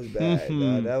squirrel was bad.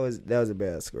 No, that was a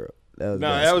bad squirrel. That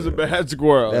was a bad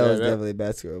squirrel. That was definitely a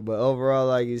bad squirrel. But overall,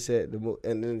 like you said,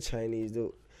 and then the Chinese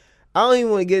dude. I don't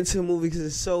even want to get into the movie because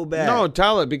it's so bad. No,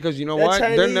 tell it because you know what?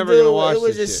 They're never gonna watch this. It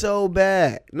was just so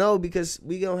bad. No, because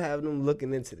we gonna have them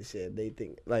looking into the shit. They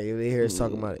think like if they hear us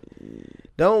talking about it.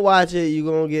 Don't watch it. You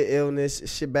gonna get illness.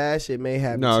 Shit, bad shit may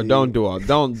happen. No, to don't you. do all.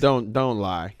 Don't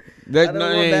lie. I don't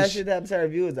want bad shit to happen to our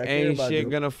viewers. I care about shit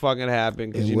them. Gonna fucking happen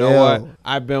because you know what?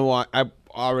 I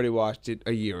already watched it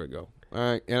a year ago. All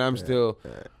right, and I'm still.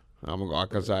 I'm gonna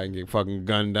go outside and get fucking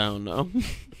gunned down now.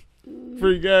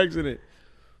 Freak accident.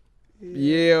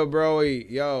 Yeah, bro.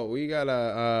 Yo, we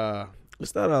gotta.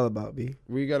 What's that all about, B?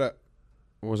 We gotta.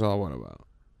 What's all one about?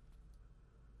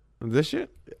 This shit?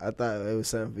 I thought it was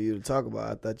something for you to talk about.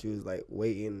 I thought you was like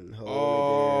waiting.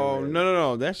 Oh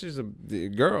no! That's just a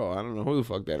girl. I don't know who the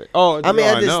fuck that is. Oh, I mean,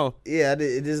 I know. Yeah,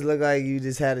 it just looked like you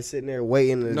just had it sitting there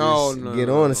waiting to get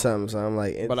on to something. So I'm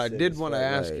like, but I did want to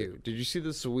ask you: did you see the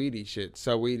Saweetie shit?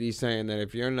 Saweetie saying that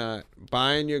if you're not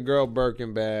buying your girl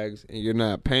Birkin bags and you're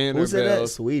not paying her bills, that?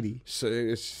 Sweetie. So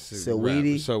it's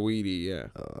Saweetie. Saweetie, yeah.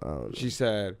 She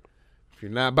said, if you're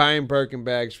not buying Birkin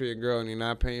bags for your girl and you're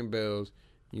not paying bills,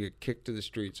 you get kicked to the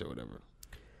streets or whatever.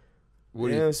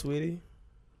 Sweetie.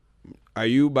 Are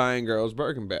you buying girls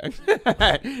Birkin bags? Yeah,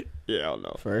 I don't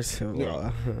know. First of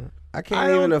all, I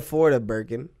can't even afford a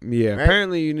Birkin. Yeah, right?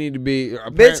 Apparently you need to be.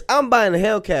 Bitch, I'm buying a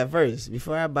Hellcat first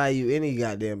before I buy you any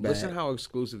goddamn bag. Listen how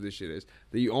exclusive this shit is.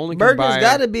 That you only can Birkin's buy. Birkin's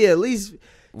got to be at least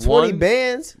 20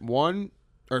 bands. 1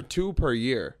 or 2 per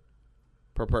year,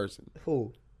 per person.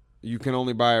 Who? You can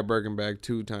only buy a Birkin bag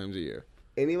 2 times a year.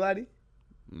 Anybody?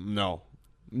 No.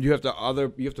 You have to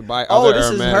buy other. Oh, this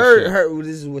is her.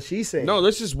 This is what she's saying. No,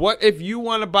 this is what if you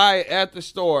want to buy it at the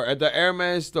store, at the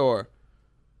Hermes store,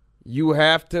 you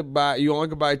have to buy. You only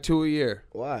can buy 2 a year.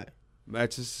 Why?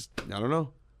 That's just I don't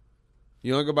know.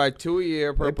 You only can buy 2 a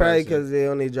year per person. Probably because they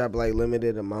only drop like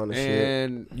limited amount of shit.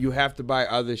 And you have to buy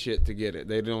other shit to get it.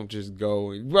 They don't just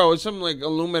go, bro. It's some like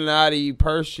Illuminati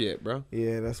purse shit, bro.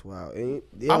 Yeah, that's wild. And,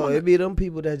 it be them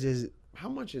people that just. How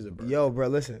much is it, bro? Yo, bro,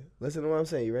 listen to what I'm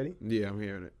saying. You ready? Yeah, I'm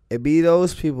hearing it. It be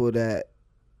those people that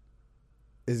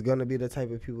is gonna be the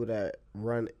type of people that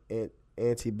run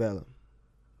Antebellum.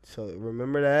 So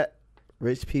remember that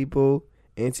rich people,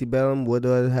 Antebellum. What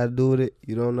does it have to do with it?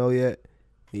 You don't know yet.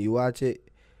 When you watch it,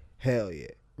 hell yeah.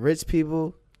 Rich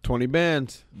people, 20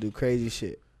 bands, do crazy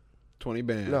shit. 20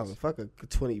 bands. No, fuck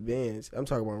 20 bands. I'm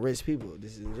talking about rich people.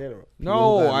 This is in general.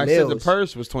 No, I said the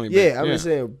purse was 20 bands. Yeah, I'm just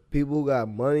saying people who got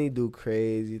money do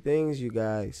crazy things, you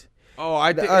guys. Oh,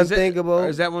 I think unthinkable.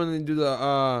 Is that when they do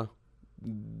the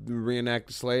reenact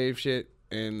the slave shit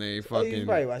and they fucking? You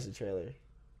probably watched the trailer.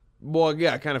 Well,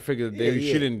 yeah, I kind of figured they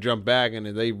shouldn't jump back and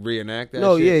they reenact that.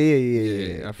 No,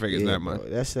 shit. Yeah. I figured that much.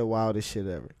 That's the wildest shit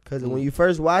ever. Because when you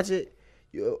first watch it.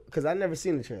 Because I never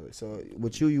seen the trailer, so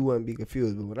with you wouldn't be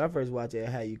confused. But when I first watched it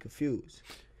had you confused.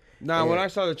 Nah, when I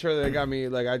saw the trailer, it got me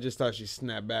like I just thought she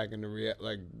snapped back into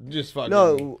just fucking.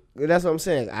 No, that's what I'm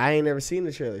saying. I ain't never seen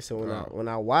the trailer, so when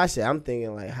I watched it, I'm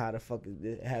thinking like, how the fuck is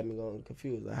this? It had me going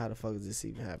confused. Like, how the fuck is this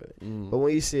even happening? But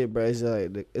when you see it, bro, it's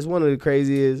like it's one of the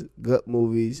craziest gut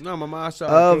movies. No, my mom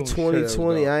saw of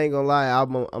 2020. I ain't gonna lie,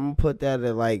 I'm gonna put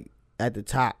that at the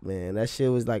top, man. That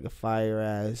shit was like a fire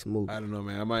ass movie. I don't know,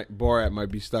 man. Borat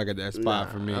might be stuck at that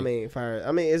spot for me. I mean,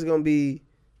 it's gonna be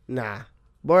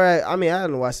Borat. I mean, I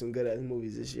done watched some good ass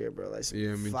movies this year, bro. Like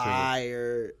some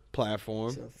fire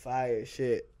Platform, some fire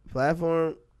shit.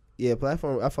 Platform. I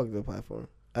fucked with Platform.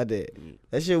 I did.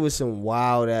 That shit was some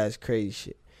wild ass crazy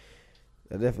shit.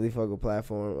 I definitely fuck with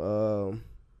Platform.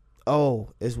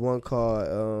 It's one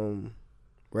called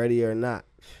Ready or Not.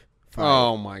 Fire.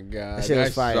 Oh my god! I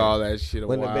saw that shit.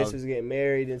 When the bitch was getting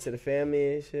married into the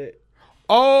family and shit.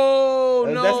 Oh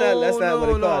no! That's not what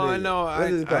it's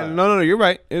called. No. You're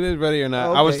right. It is Ready or Not.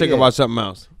 Okay, I was thinking about something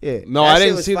else. Yeah. No, I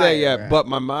didn't see that yet. Bro. But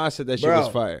my mom said that shit was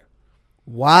fire.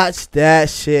 Watch that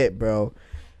shit, bro.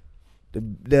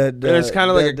 It's kind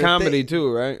of like a comedy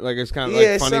too, right? Like it's kind of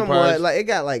like funny parts. Like it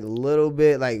got like little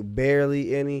bit, like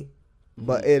barely any,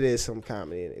 but it is some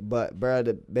comedy in it. But bro,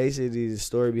 basically the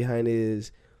story behind it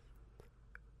is.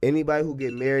 Anybody who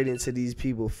get married into these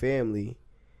people's family,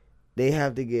 they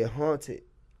have to get haunted.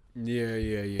 Yeah.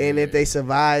 And if they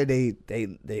survive, they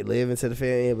live into the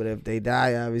family. But if they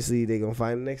die, obviously they gonna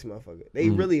find the next motherfucker. They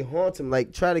really haunt him,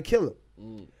 like try to kill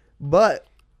him. But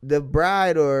the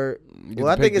bride I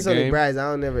think it's only brides.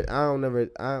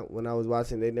 When I was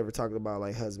watching, they never talked about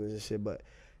like husbands and shit. But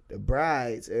the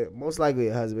brides, most likely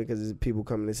a husband because it's people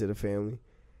coming into the family.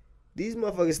 These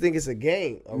motherfuckers think it's a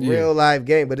game, real life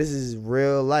game, but this is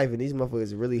real life, and these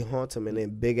motherfuckers really haunt them in a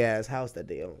big ass house that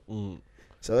they own.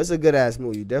 So it's a good ass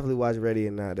movie. You definitely watch Ready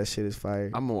or Not. That shit is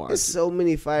fire. I'm gonna watch. There's so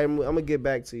many fire movies. I'm gonna get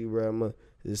back to you, bro. I'm gonna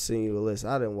just send you a list.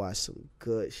 I done watch some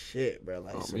good shit, bro.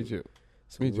 Like me too.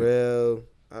 Some real,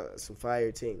 some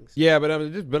fire things. Yeah, but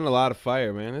there's just been a lot of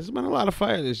fire, man. There's been a lot of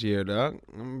fire this year, dog.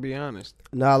 I'm gonna be honest.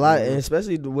 No, a lot, and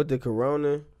especially with the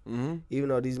corona. Even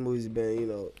though these movies have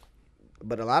been,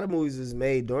 but a lot of movies was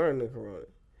made during the corona.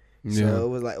 So it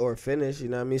was like, or finished, you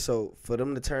know what I mean? So for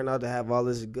them to turn out to have all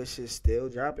this good shit still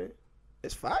dropping,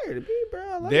 it's fire to me, bro.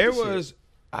 I like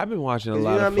I've been watching a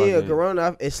lot of you know what I mean?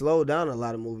 Corona, it slowed down a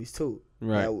lot of movies too.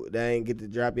 Right. That ain't get to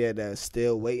drop yet, that's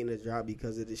still waiting to drop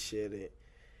because of this shit. And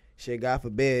shit, God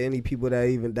forbid, any people that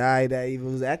even died that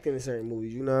even was acting in certain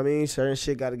movies, you know what I mean? Certain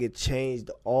shit got to get changed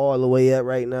all the way up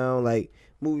right now. Like,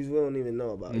 movies we don't even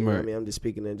know about, you know what I mean? I'm just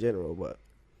speaking in general, but...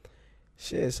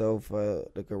 Shit, so for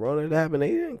the corona to happen,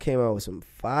 they done came out with some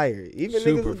fire. Even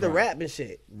niggas with the rap and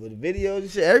shit, with videos and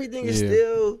shit, everything is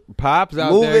still Pop's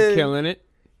out moving. there killing it.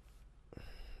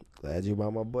 Glad you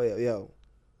brought my boy up. Yo,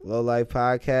 Low Life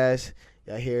Podcast.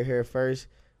 Y'all hear here first.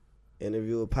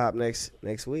 Interview with Pop next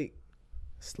week.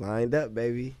 It's lined up,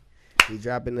 baby. We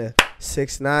dropping the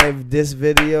 6ix9ine diss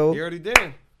video. He already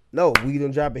did. No, we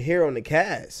done drop it here on the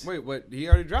cast. Wait, what? He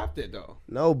already dropped it though.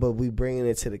 No, but we bringing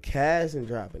it to the cast and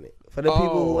dropping it. For the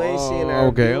people who ain't seen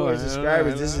our viewers,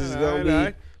 subscribers, this is going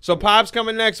to be So Pop's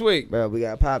coming next week. Bro, we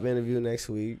got Pop interview next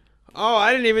week. Oh,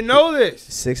 I didn't even know this.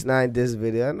 6ix9ine diss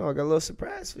video. I know I got a little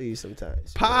surprise for you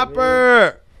sometimes.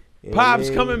 Popper. You know Pop's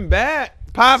coming back.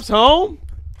 Pop's home.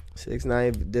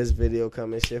 6ix9ine diss video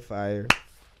coming. Shit fire.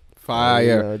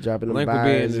 Fire. Dropping the link bars,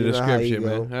 will be in the description,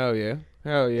 man. Hell yeah.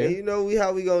 Hell yeah. And you know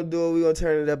how we gonna do it. We gonna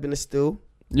turn it up in the stew.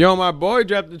 Yo, my boy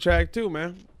dropped the track too,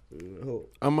 man. Who?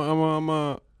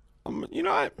 You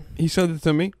know what? He sent it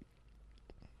to me.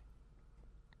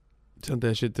 Sent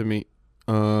that shit to me.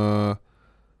 I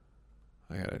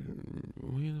gotta.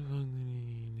 Where the fuck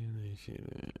did he do that shit?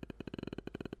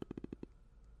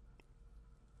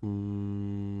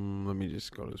 Let me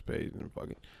just go to this page and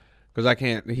fuck it. Because I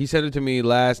can't. He sent it to me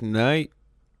last night,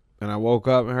 and I woke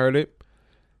up and heard it.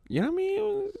 You know what I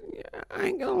mean? I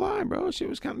ain't gonna lie, bro. Shit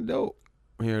was kind of dope.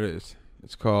 Here it is.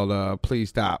 It's called Please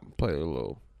Stop. Play a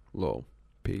little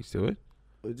piece to it.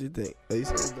 What'd you think? Oh, you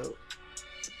said dope.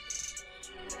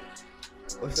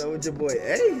 What's up with your boy?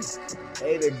 Hey,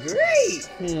 the great.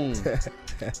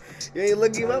 You ain't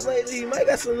looking him up lately? He might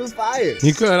got some new fire.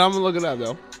 He could. I'm gonna look it up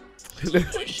though.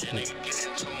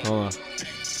 Hold on.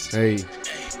 Hey.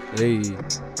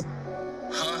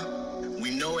 We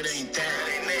know it ain't that.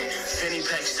 Fanny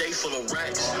pack stay full of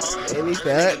racks. Fanny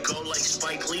pack. Go like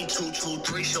Spike Lee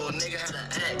 223. Show a nigga how to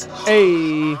act.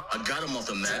 Hey. I got him off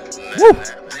the map. Woo.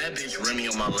 Bad bitch Remy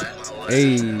on my lap.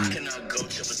 Hey. I cannot go to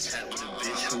the tap with a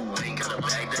bitch who ain't got a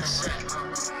bag that's sack.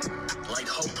 Like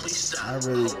hope please stop. I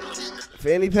really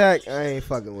Fanny pack. I ain't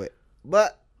fucking with,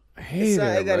 but. Hey,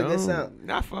 it got a good sound.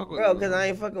 Not fuck with bro, because I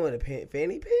ain't fucking with a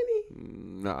fanny penny.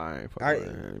 No, I ain't fucking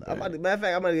with it. Matter of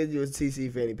fact, I'm about to get you a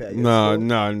TC fanny pack. No. All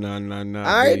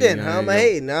right then. How am I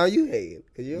hating? Now you hating.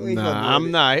 I'm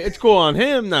not. It's cool on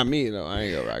him, not me though. I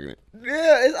ain't gonna rock it.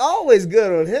 Yeah, it's always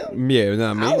good on him. Yeah,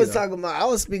 not me. I was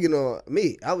speaking on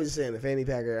me. I was just saying the fanny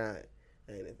packer.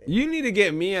 You need to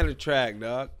get me on the track,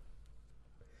 dog.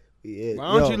 Yeah.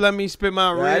 Why don't you let me spit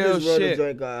my real I just shit? Wrote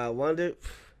a joint, I wonder.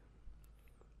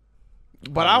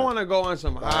 But I want to go on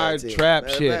some hard trap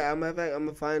shit. Matter of fact, I'm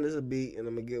gonna find us a beat and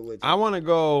I'm gonna get with you. I'm gonna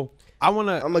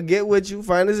get with you.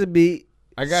 Find us a beat.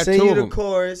 I got send two you of the them.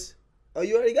 Chorus. Oh,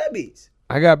 you already got beats.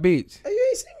 I got beats. Oh, you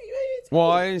ain't seen me.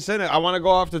 Well, I didn't send it. I want to go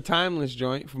off the Timeless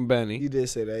joint from Benny. You did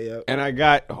say that, yeah. And I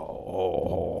got.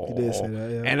 You did say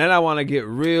that, yeah. And then I want to get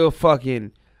real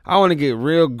fucking. I want to get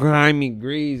real grimy,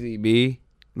 greasy, B.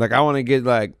 Like I want to get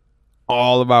like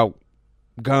all about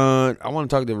gun. I want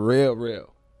to talk to real.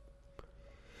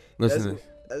 Listen,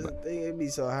 that's the thing. It'd be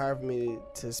so hard for me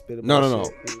to spit about No.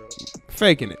 shit, you know?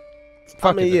 Faking it.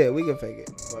 Fuck it. Yeah, we can fake it.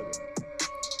 Fuck it.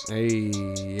 Hey.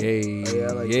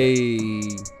 Like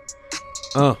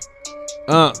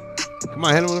Come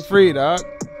on, hit him with a free, dog.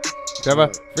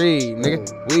 Trevor, free, nigga.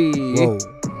 Whoa.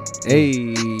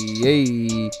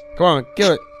 Hey. Come on,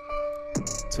 kill it.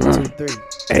 2, 2, 3.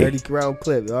 30 round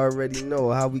clip. You already know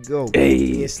how we go. Hey.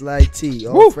 Me and Sly T.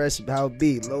 All fresh, how it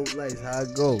be. Low lights, how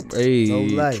it go. Hey. Low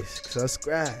lights.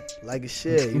 Subscribe. Like a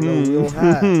shit. You know, we don't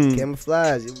hide.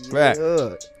 Camouflage. You right.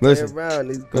 Hood. Listen. Play around.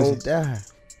 It's gonna die.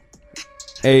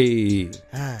 Hey.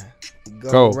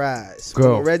 Go. Ride.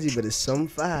 Smoke Reggie, but it's some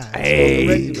fire. Hey.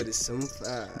 Smoke Reggie, but it's some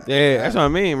fire. Yeah, that's what I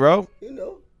mean, bro. You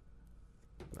know.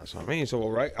 That's what I mean.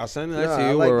 So I'll send that to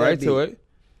you. We'll write to it.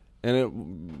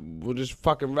 And we'll just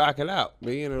fucking rock it out.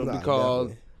 It'll be called.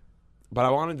 Definitely. But I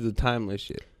want to do the Timeless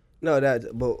shit. No,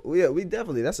 but we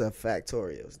definitely, that's a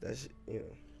Factorials. That's, you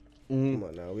know. Mm-hmm. Come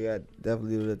on now. We got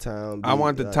definitely do the time. I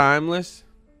want the Timeless.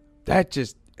 That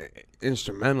just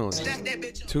instrumental.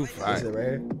 Too fire. Is it right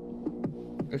here?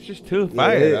 It's just too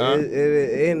fire,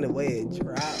 it in the way it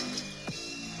drops.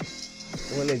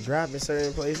 When it drop in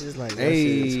certain places, like that shit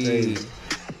is crazy.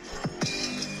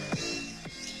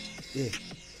 Yeah.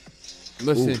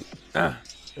 Listen. Let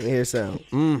me hear sound.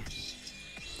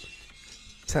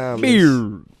 Timeless.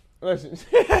 Beer. Listen.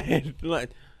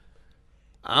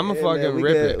 I'm a fucking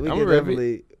rip it. I'm a rip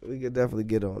it. We could definitely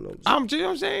get on those. I'm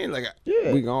saying, like,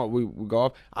 yeah. we go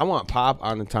off. I want Pop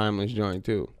on the Timeless joint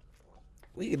too.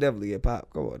 We could definitely get Pop.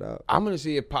 Come on, dog. I'm gonna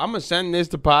see if I'm gonna send this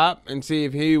to Pop and see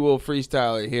if he will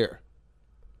freestyle it here.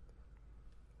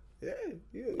 Yeah,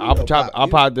 I'll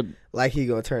pop the like he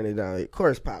gonna turn it down. Of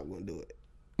course, Pop gonna do it.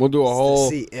 We'll do a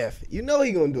whole CF. You know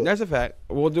he gonna do it. That's a fact.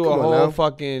 We'll do a whole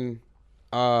fucking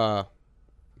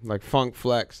like funk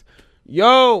flex.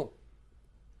 Yo,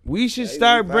 we should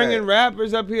start bringing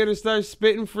rappers up here to start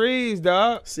spitting freeze,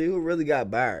 dog. See who really got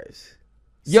bars.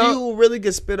 See who really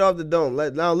can spit off the dome.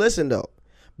 Now listen though,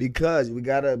 because we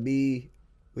gotta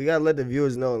let the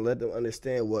viewers know and let them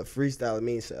understand what freestyle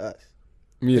means to us.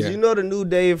 Yeah, because you know the new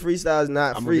day of freestyle is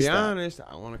not freestyle. I'm gonna be honest.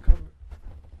 I want to cover.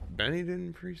 Benny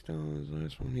didn't freestyle his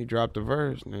last one. He dropped the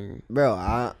verse, nigga.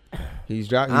 Bro, he's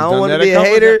dropped. I don't want to be a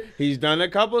hater. He's done it a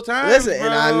couple times. Listen, bro.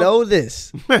 and I know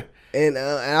this. And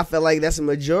I feel like that's a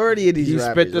majority of these rappers,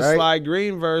 He spit the right? Sly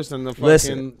Green verse and the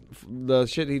fucking the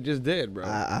shit he just did, bro.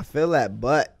 I feel that,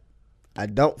 but I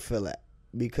don't feel that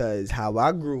because how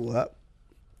I grew up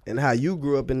and how you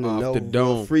grew up in the Off no the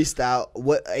dome. freestyle,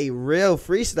 what a real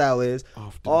freestyle is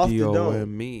off the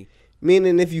dome.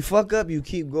 Meaning if you fuck up, you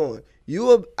keep going.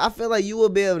 I feel like you will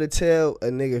be able to tell a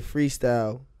nigga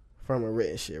freestyle from a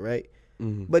written shit, right?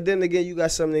 Mm-hmm. But then again, you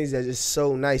got some niggas that just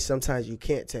so nice. Sometimes you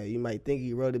can't tell. You might think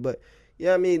he wrote it, but you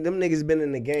know what I mean? Them niggas been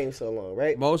in the game so long,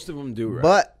 right? Most of them do,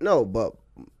 right?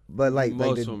 But like,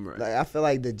 most of them, right? Like I feel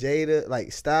like the Jada,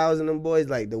 like Styles and them boys,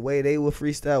 like the way they would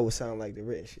freestyle would sound like the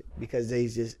written shit because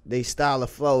they style of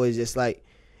flow is just like,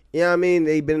 you know what I mean?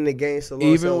 They been in the game so long,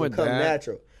 even so with it come that,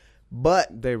 natural.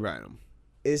 But they write them.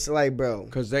 It's like, bro,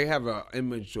 because they have an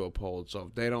image to uphold,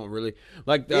 so they don't really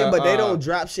like. But they don't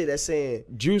drop shit that's saying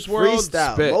Juice WRLD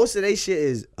freestyle. Spit. Most of they shit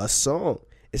is a song.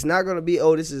 It's not gonna be,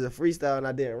 oh, this is a freestyle and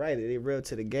I didn't write it. They real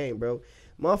to the game, bro.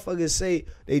 Motherfuckers say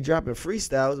they dropping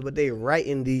freestyles, but they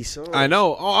writing these songs. I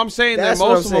know. Oh, I'm saying that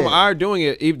most of them are doing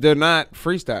it. They're not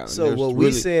freestyling. So what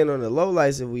we saying on the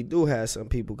lowlights, if we do have some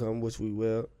people come, which we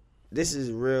will, this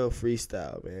is real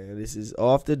freestyle, man. This is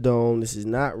off the dome. This is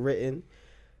not written.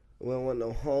 We don't want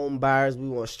no home buyers. We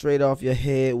want straight off your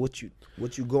head. What you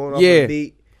going off the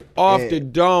beat? Off the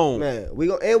dome. Man, we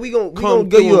gonna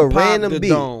give you a random beat.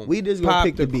 Dome. We just gonna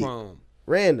pick the beat.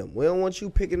 Random. We don't want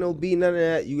you picking no beat, none of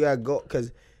that. You gotta go,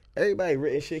 cause everybody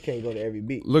written shit can't go to every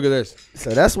beat. Look at this. So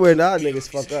that's where our niggas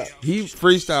fuck up. He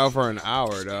freestyled for an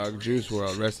hour, dog. Juice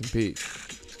WRLD, rest in peace.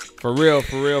 For real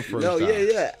freestyle. No,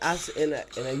 yeah.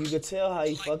 And you could tell how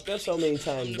he fucked up so many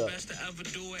times, though.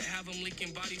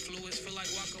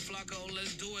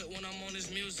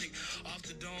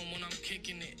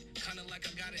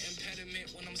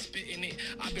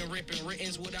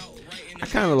 I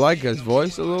kind of like his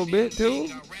voice a little bit, too.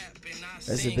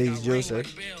 That's a big juicer.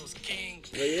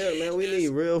 But yeah, man, we need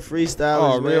real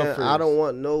freestylers, man. Real I don't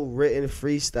want no written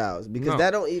freestyles because that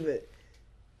don't even...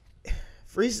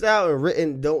 Freestyle and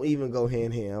written don't even go hand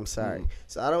in hand. I'm sorry.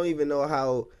 So I don't even know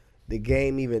how the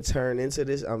game even turned into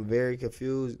this. I'm very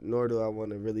confused, nor do I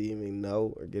want to really even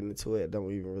know or get into it. I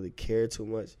don't even really care too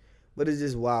much. But it's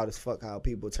just wild as fuck how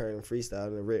people turn freestyle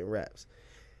into written raps.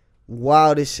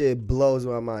 Wow, this shit blows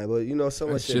my mind. But you know, so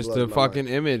much shit blows my mind. It's just a fucking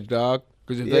image, dog.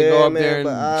 Because if they go up there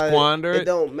and squander it. It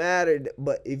don't matter.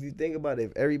 But if you think about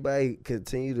it, if everybody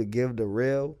continue to give the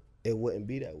real, it wouldn't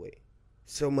be that way.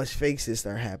 So much fake shit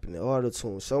start happening,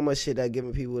 auto-tune, so much shit that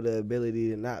giving people the ability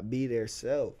to not be their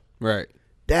self. Right.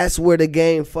 That's where the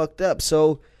game fucked up.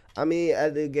 So, I mean,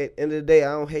 at the end of the day,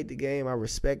 I don't hate the game. I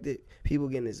respect it. People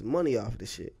getting this money off the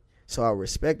shit. So I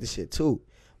respect the shit too.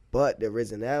 But the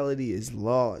originality is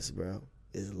lost, bro.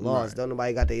 It's lost. Right. Don't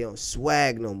nobody got their own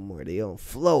swag no more. Their own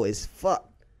flow is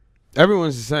fucked.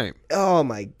 Everyone's the same. Oh,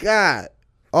 my God.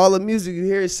 All the music you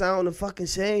hear sound the fucking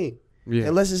same. Yeah.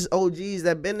 Unless it's OGs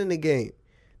that been in the game.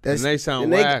 And they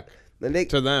sound whack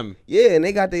to them. Yeah, and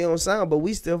they got their own sound, but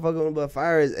we still fucking with. But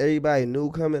fire is everybody new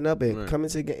coming up and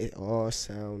coming to the game. It all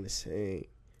sound the same.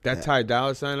 That Ty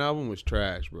Dolla $ign album was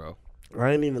trash, bro. I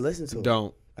didn't even listen to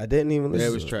it. I didn't even listen to it.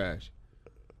 It was trash.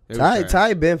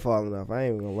 Ty been falling off. I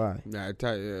ain't even gonna lie. Nah,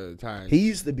 Ty. He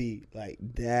used to be like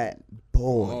that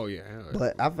boy. Oh, yeah.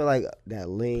 But I feel like that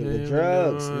lean, the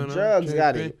drugs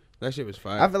got him. That shit was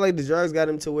fire. I feel like the drugs got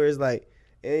him to where it's like,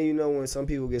 and you know when some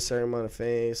people get certain amount of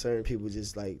fame, certain people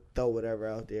just like throw whatever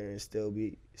out there and still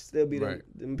be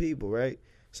them people, right?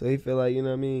 So he feel like, you know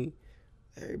what I mean?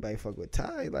 Everybody fuck with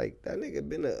Ty. Like that nigga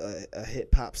been a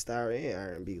hip hop star and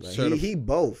R&B. Like he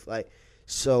both. Like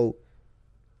so.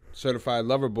 Certified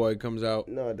Lover Boy comes out.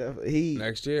 No, definitely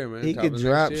next year, man. He could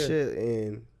drop shit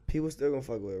and people still gonna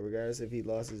fuck with it, regardless if he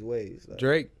lost his ways. Like,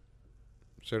 Drake,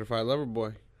 Certified Lover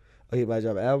Boy. Oh, he about to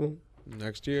drop an album?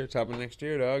 Next year, top of next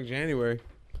year, dog. January.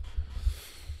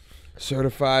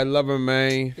 Certified Lover,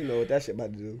 man. You know what that shit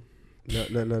about to do?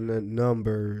 No,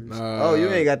 numbers. You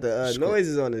ain't got the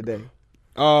noises on today.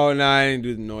 Oh, no, I didn't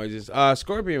do the noises.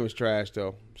 Scorpion was trash,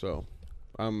 though, so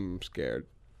I'm scared.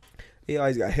 He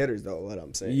always got hitters, though, what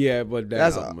I'm saying. Yeah, but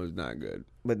that album was not good.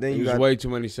 But then you got way too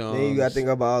many songs. Then you got to think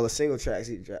about all the single tracks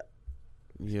he dropped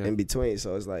in between,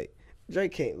 so it's like,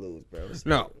 Drake can't lose, bro.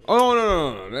 No. Oh,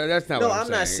 no. That's not what I'm saying.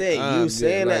 No, I'm not saying you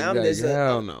saying that. I'm just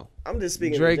hell no. I'm just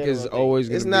speaking. Drake is always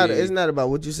going to be. It's not about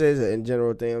what you say. It's a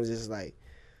general thing. I'm just like,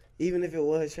 even if it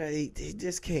was Drake, he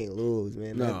just can't lose,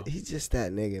 man. No, he's just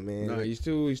that nigga, man. No, he's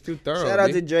too thorough. Shout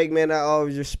out to Drake, man. I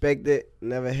always respect it,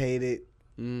 never hate it.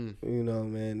 You know,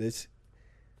 man.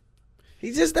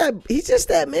 He's just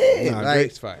that man. Nah, like,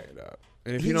 Drake's fired up.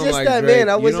 And if you don't just like that Drake, man.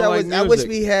 I wish music.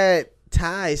 we had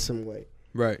ties some way.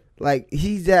 Right. Like,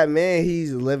 he's that man.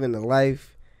 He's living the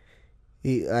life.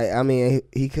 He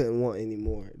couldn't want any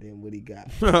more than what he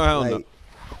got. I don't know.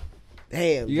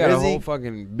 Damn, you got a whole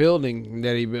fucking building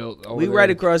that he built. We right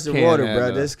across the water,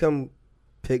 bro. Just come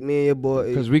pick me and your boy.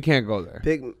 Because we can't go there.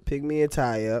 Pick me and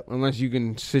Ty up. Unless you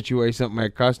can situate something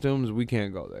at Customs, we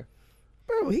can't go there.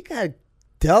 Bro, he got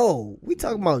dough. We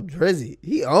talking about Drizzy.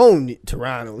 He owned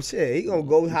Toronto. Shit, he gonna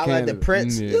go holler at the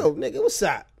Prince. Yeah. Yo, nigga, what's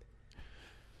up?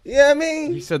 You know what I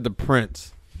mean? He said the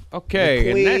Prince. Okay,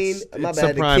 the Queen, and it's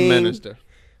a prime minister.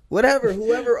 Whatever,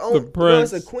 whoever owns the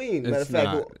Prince, it's a queen. Matter of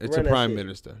fact, it's a prime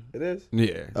minister. It is?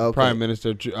 Yeah. Okay. Prime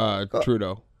Minister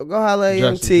Trudeau. Go holler at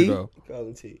him, T. Trudeau. Call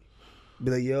him T.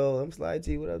 Be like, yo, I'm Sly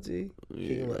T. What up, T? Yeah.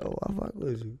 He like, oh, I fuck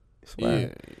with you. Swag.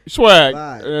 Yeah. Swag.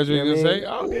 That's what you gonna say?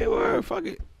 Okay, well, fuck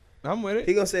it. I'm with it.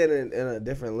 He gonna say it in a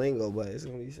different lingo, but it's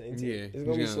gonna be the same thing. Yeah. It's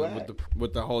gonna be swag.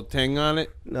 With the whole ting on it.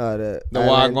 No, the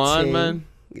wagwan, man.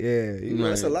 Yeah, you know,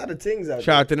 there's a lot of things out there.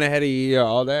 Shot in the head of your ear,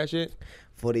 all that shit.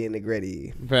 40 in the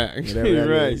gritty. Facts. Right.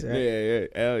 Is, right. Yeah.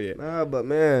 Hell yeah. Nah, but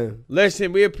man.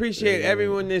 Listen, we appreciate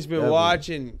everyone that's been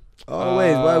watching.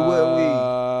 Always. Why wouldn't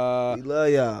we? We love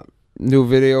y'all. New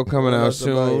video coming out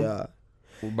soon.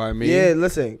 By me. Yeah,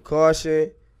 listen.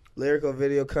 Caution. Lyrical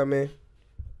video coming.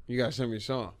 You gotta send me a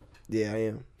song. Yeah, I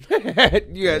am.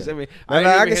 You gotta send me.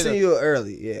 I can send you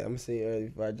early. Yeah, I'm gonna send you early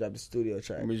before I drop the studio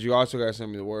track. But you also gotta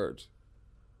send me the words.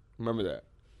 Remember that.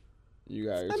 You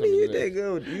gotta. You did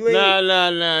good. You ain't. Nah.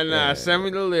 Yeah. Send me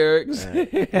the lyrics. Right.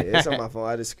 Yeah, it's on my phone.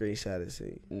 I just screenshot it.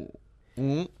 See.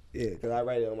 Mm-hmm. Yeah, because I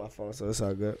write it on my phone, so it's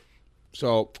all good.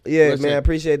 So yeah, listen, man, I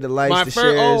appreciate the likes, the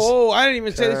shares. I didn't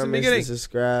even say this in the beginning.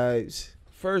 Subscribes.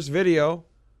 First video.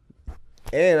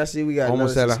 And I see we got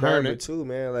almost another at 100 too,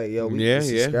 man. Like, yo,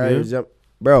 subscribers jump.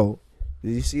 Bro,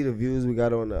 did you see the views we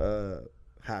got on the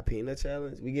Hot Peanut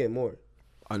Challenge? We getting more.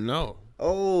 I know.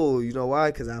 Oh, you know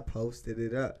why? Because I posted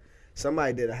it up.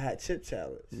 Somebody did a hot chip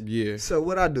challenge. Yeah. So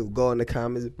what I do? Go in the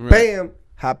comments. Right. Bam!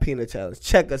 Hot Peanut Challenge.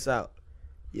 Check us out.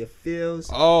 You feels?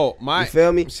 Oh, my. You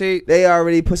feel me? See, they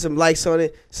already put some likes on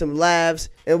it, some laughs,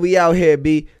 and we out here,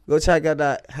 B. Go check out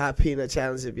that Hot Peanut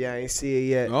Challenge if y'all ain't see it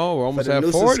yet. Oh, we're almost at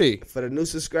 40. For the new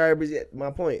subscribers,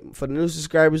 my point. For the new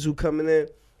subscribers who coming in,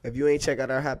 if you ain't check out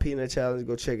our Hot Peanut Challenge,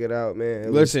 go check it out,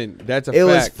 man. That's a fact. It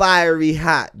was fiery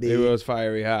hot, dude. It was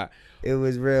fiery hot. It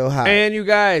was real hot. And you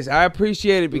guys, I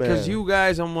appreciate it because you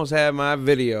guys almost had my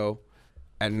video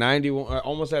at 91,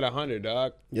 almost at 100,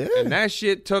 dog. Yeah. And that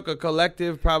shit took a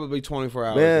collective probably 24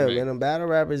 hours. Man, them battle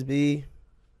rappers be...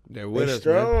 They're with us,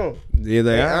 strong. Man. Yeah,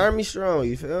 they are. Army strong,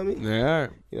 you feel me? They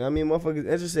are. You know what I mean? Motherfuckers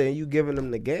interested in you giving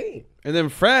them the game. And then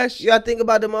Fresh. You gotta think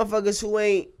about the motherfuckers who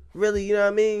ain't really, you know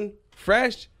what I mean?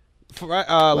 Fresh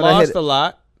lost a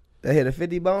lot. They hit a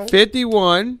 50 bone?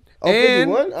 51. Oh,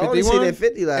 51? I only seen that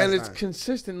 50 last time. And it's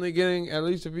consistently getting at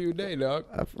least a view a day, dog.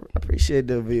 I appreciate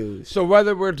the views. So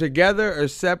whether we're together or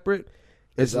separate,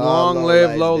 it's long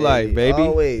live low life, baby.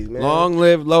 Always, man. Long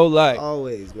live low life.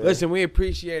 Always, man. Listen, we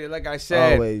appreciate it. Like I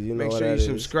said, always, you know make sure you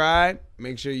subscribe.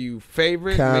 Make sure you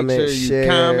favorite. Comment, make sure you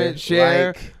comment,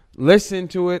 share. Like, listen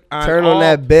to it. Turn on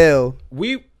that bell.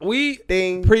 We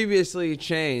previously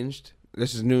changed.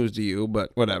 This is news to you, but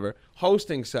whatever.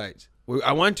 Hosting sites.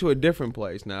 I went to a different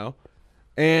place now,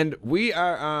 and we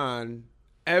are on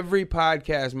every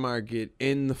podcast market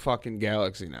in the fucking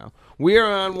galaxy now. We are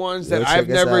on ones that I've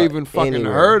never even fucking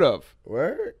heard of.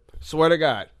 Word? Swear to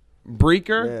God.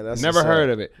 Breaker, never heard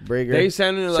of it. Breaker. They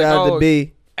sending it like, shout out to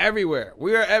B. Everywhere.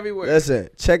 We are everywhere. Listen,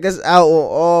 check us out on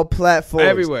all platforms.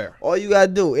 Everywhere. All you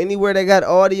gotta do, anywhere they got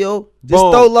audio, just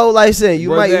throw Low Life in. We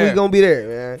gonna be there,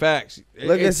 man. Facts.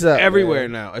 Look us up. Everywhere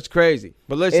man. now. It's crazy.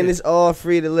 But listen. And it's all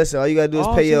free to listen. All you gotta do is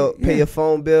pay your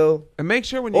phone bill. And make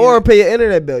sure when you pay your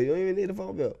internet bill. You don't even need a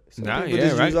phone bill. Some people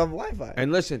just right. use off Wi-Fi.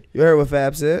 And listen. You heard what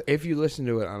Fab said? If you listen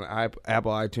to it on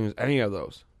Apple iTunes, any of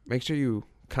those, make sure you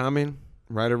comment,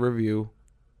 write a review,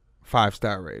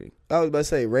 5-star rating. I was about to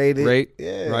say rate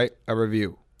it. Write a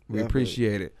review. We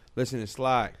appreciate it. Listen to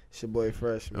Sly. It's your boy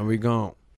Fresh, man. And we gone.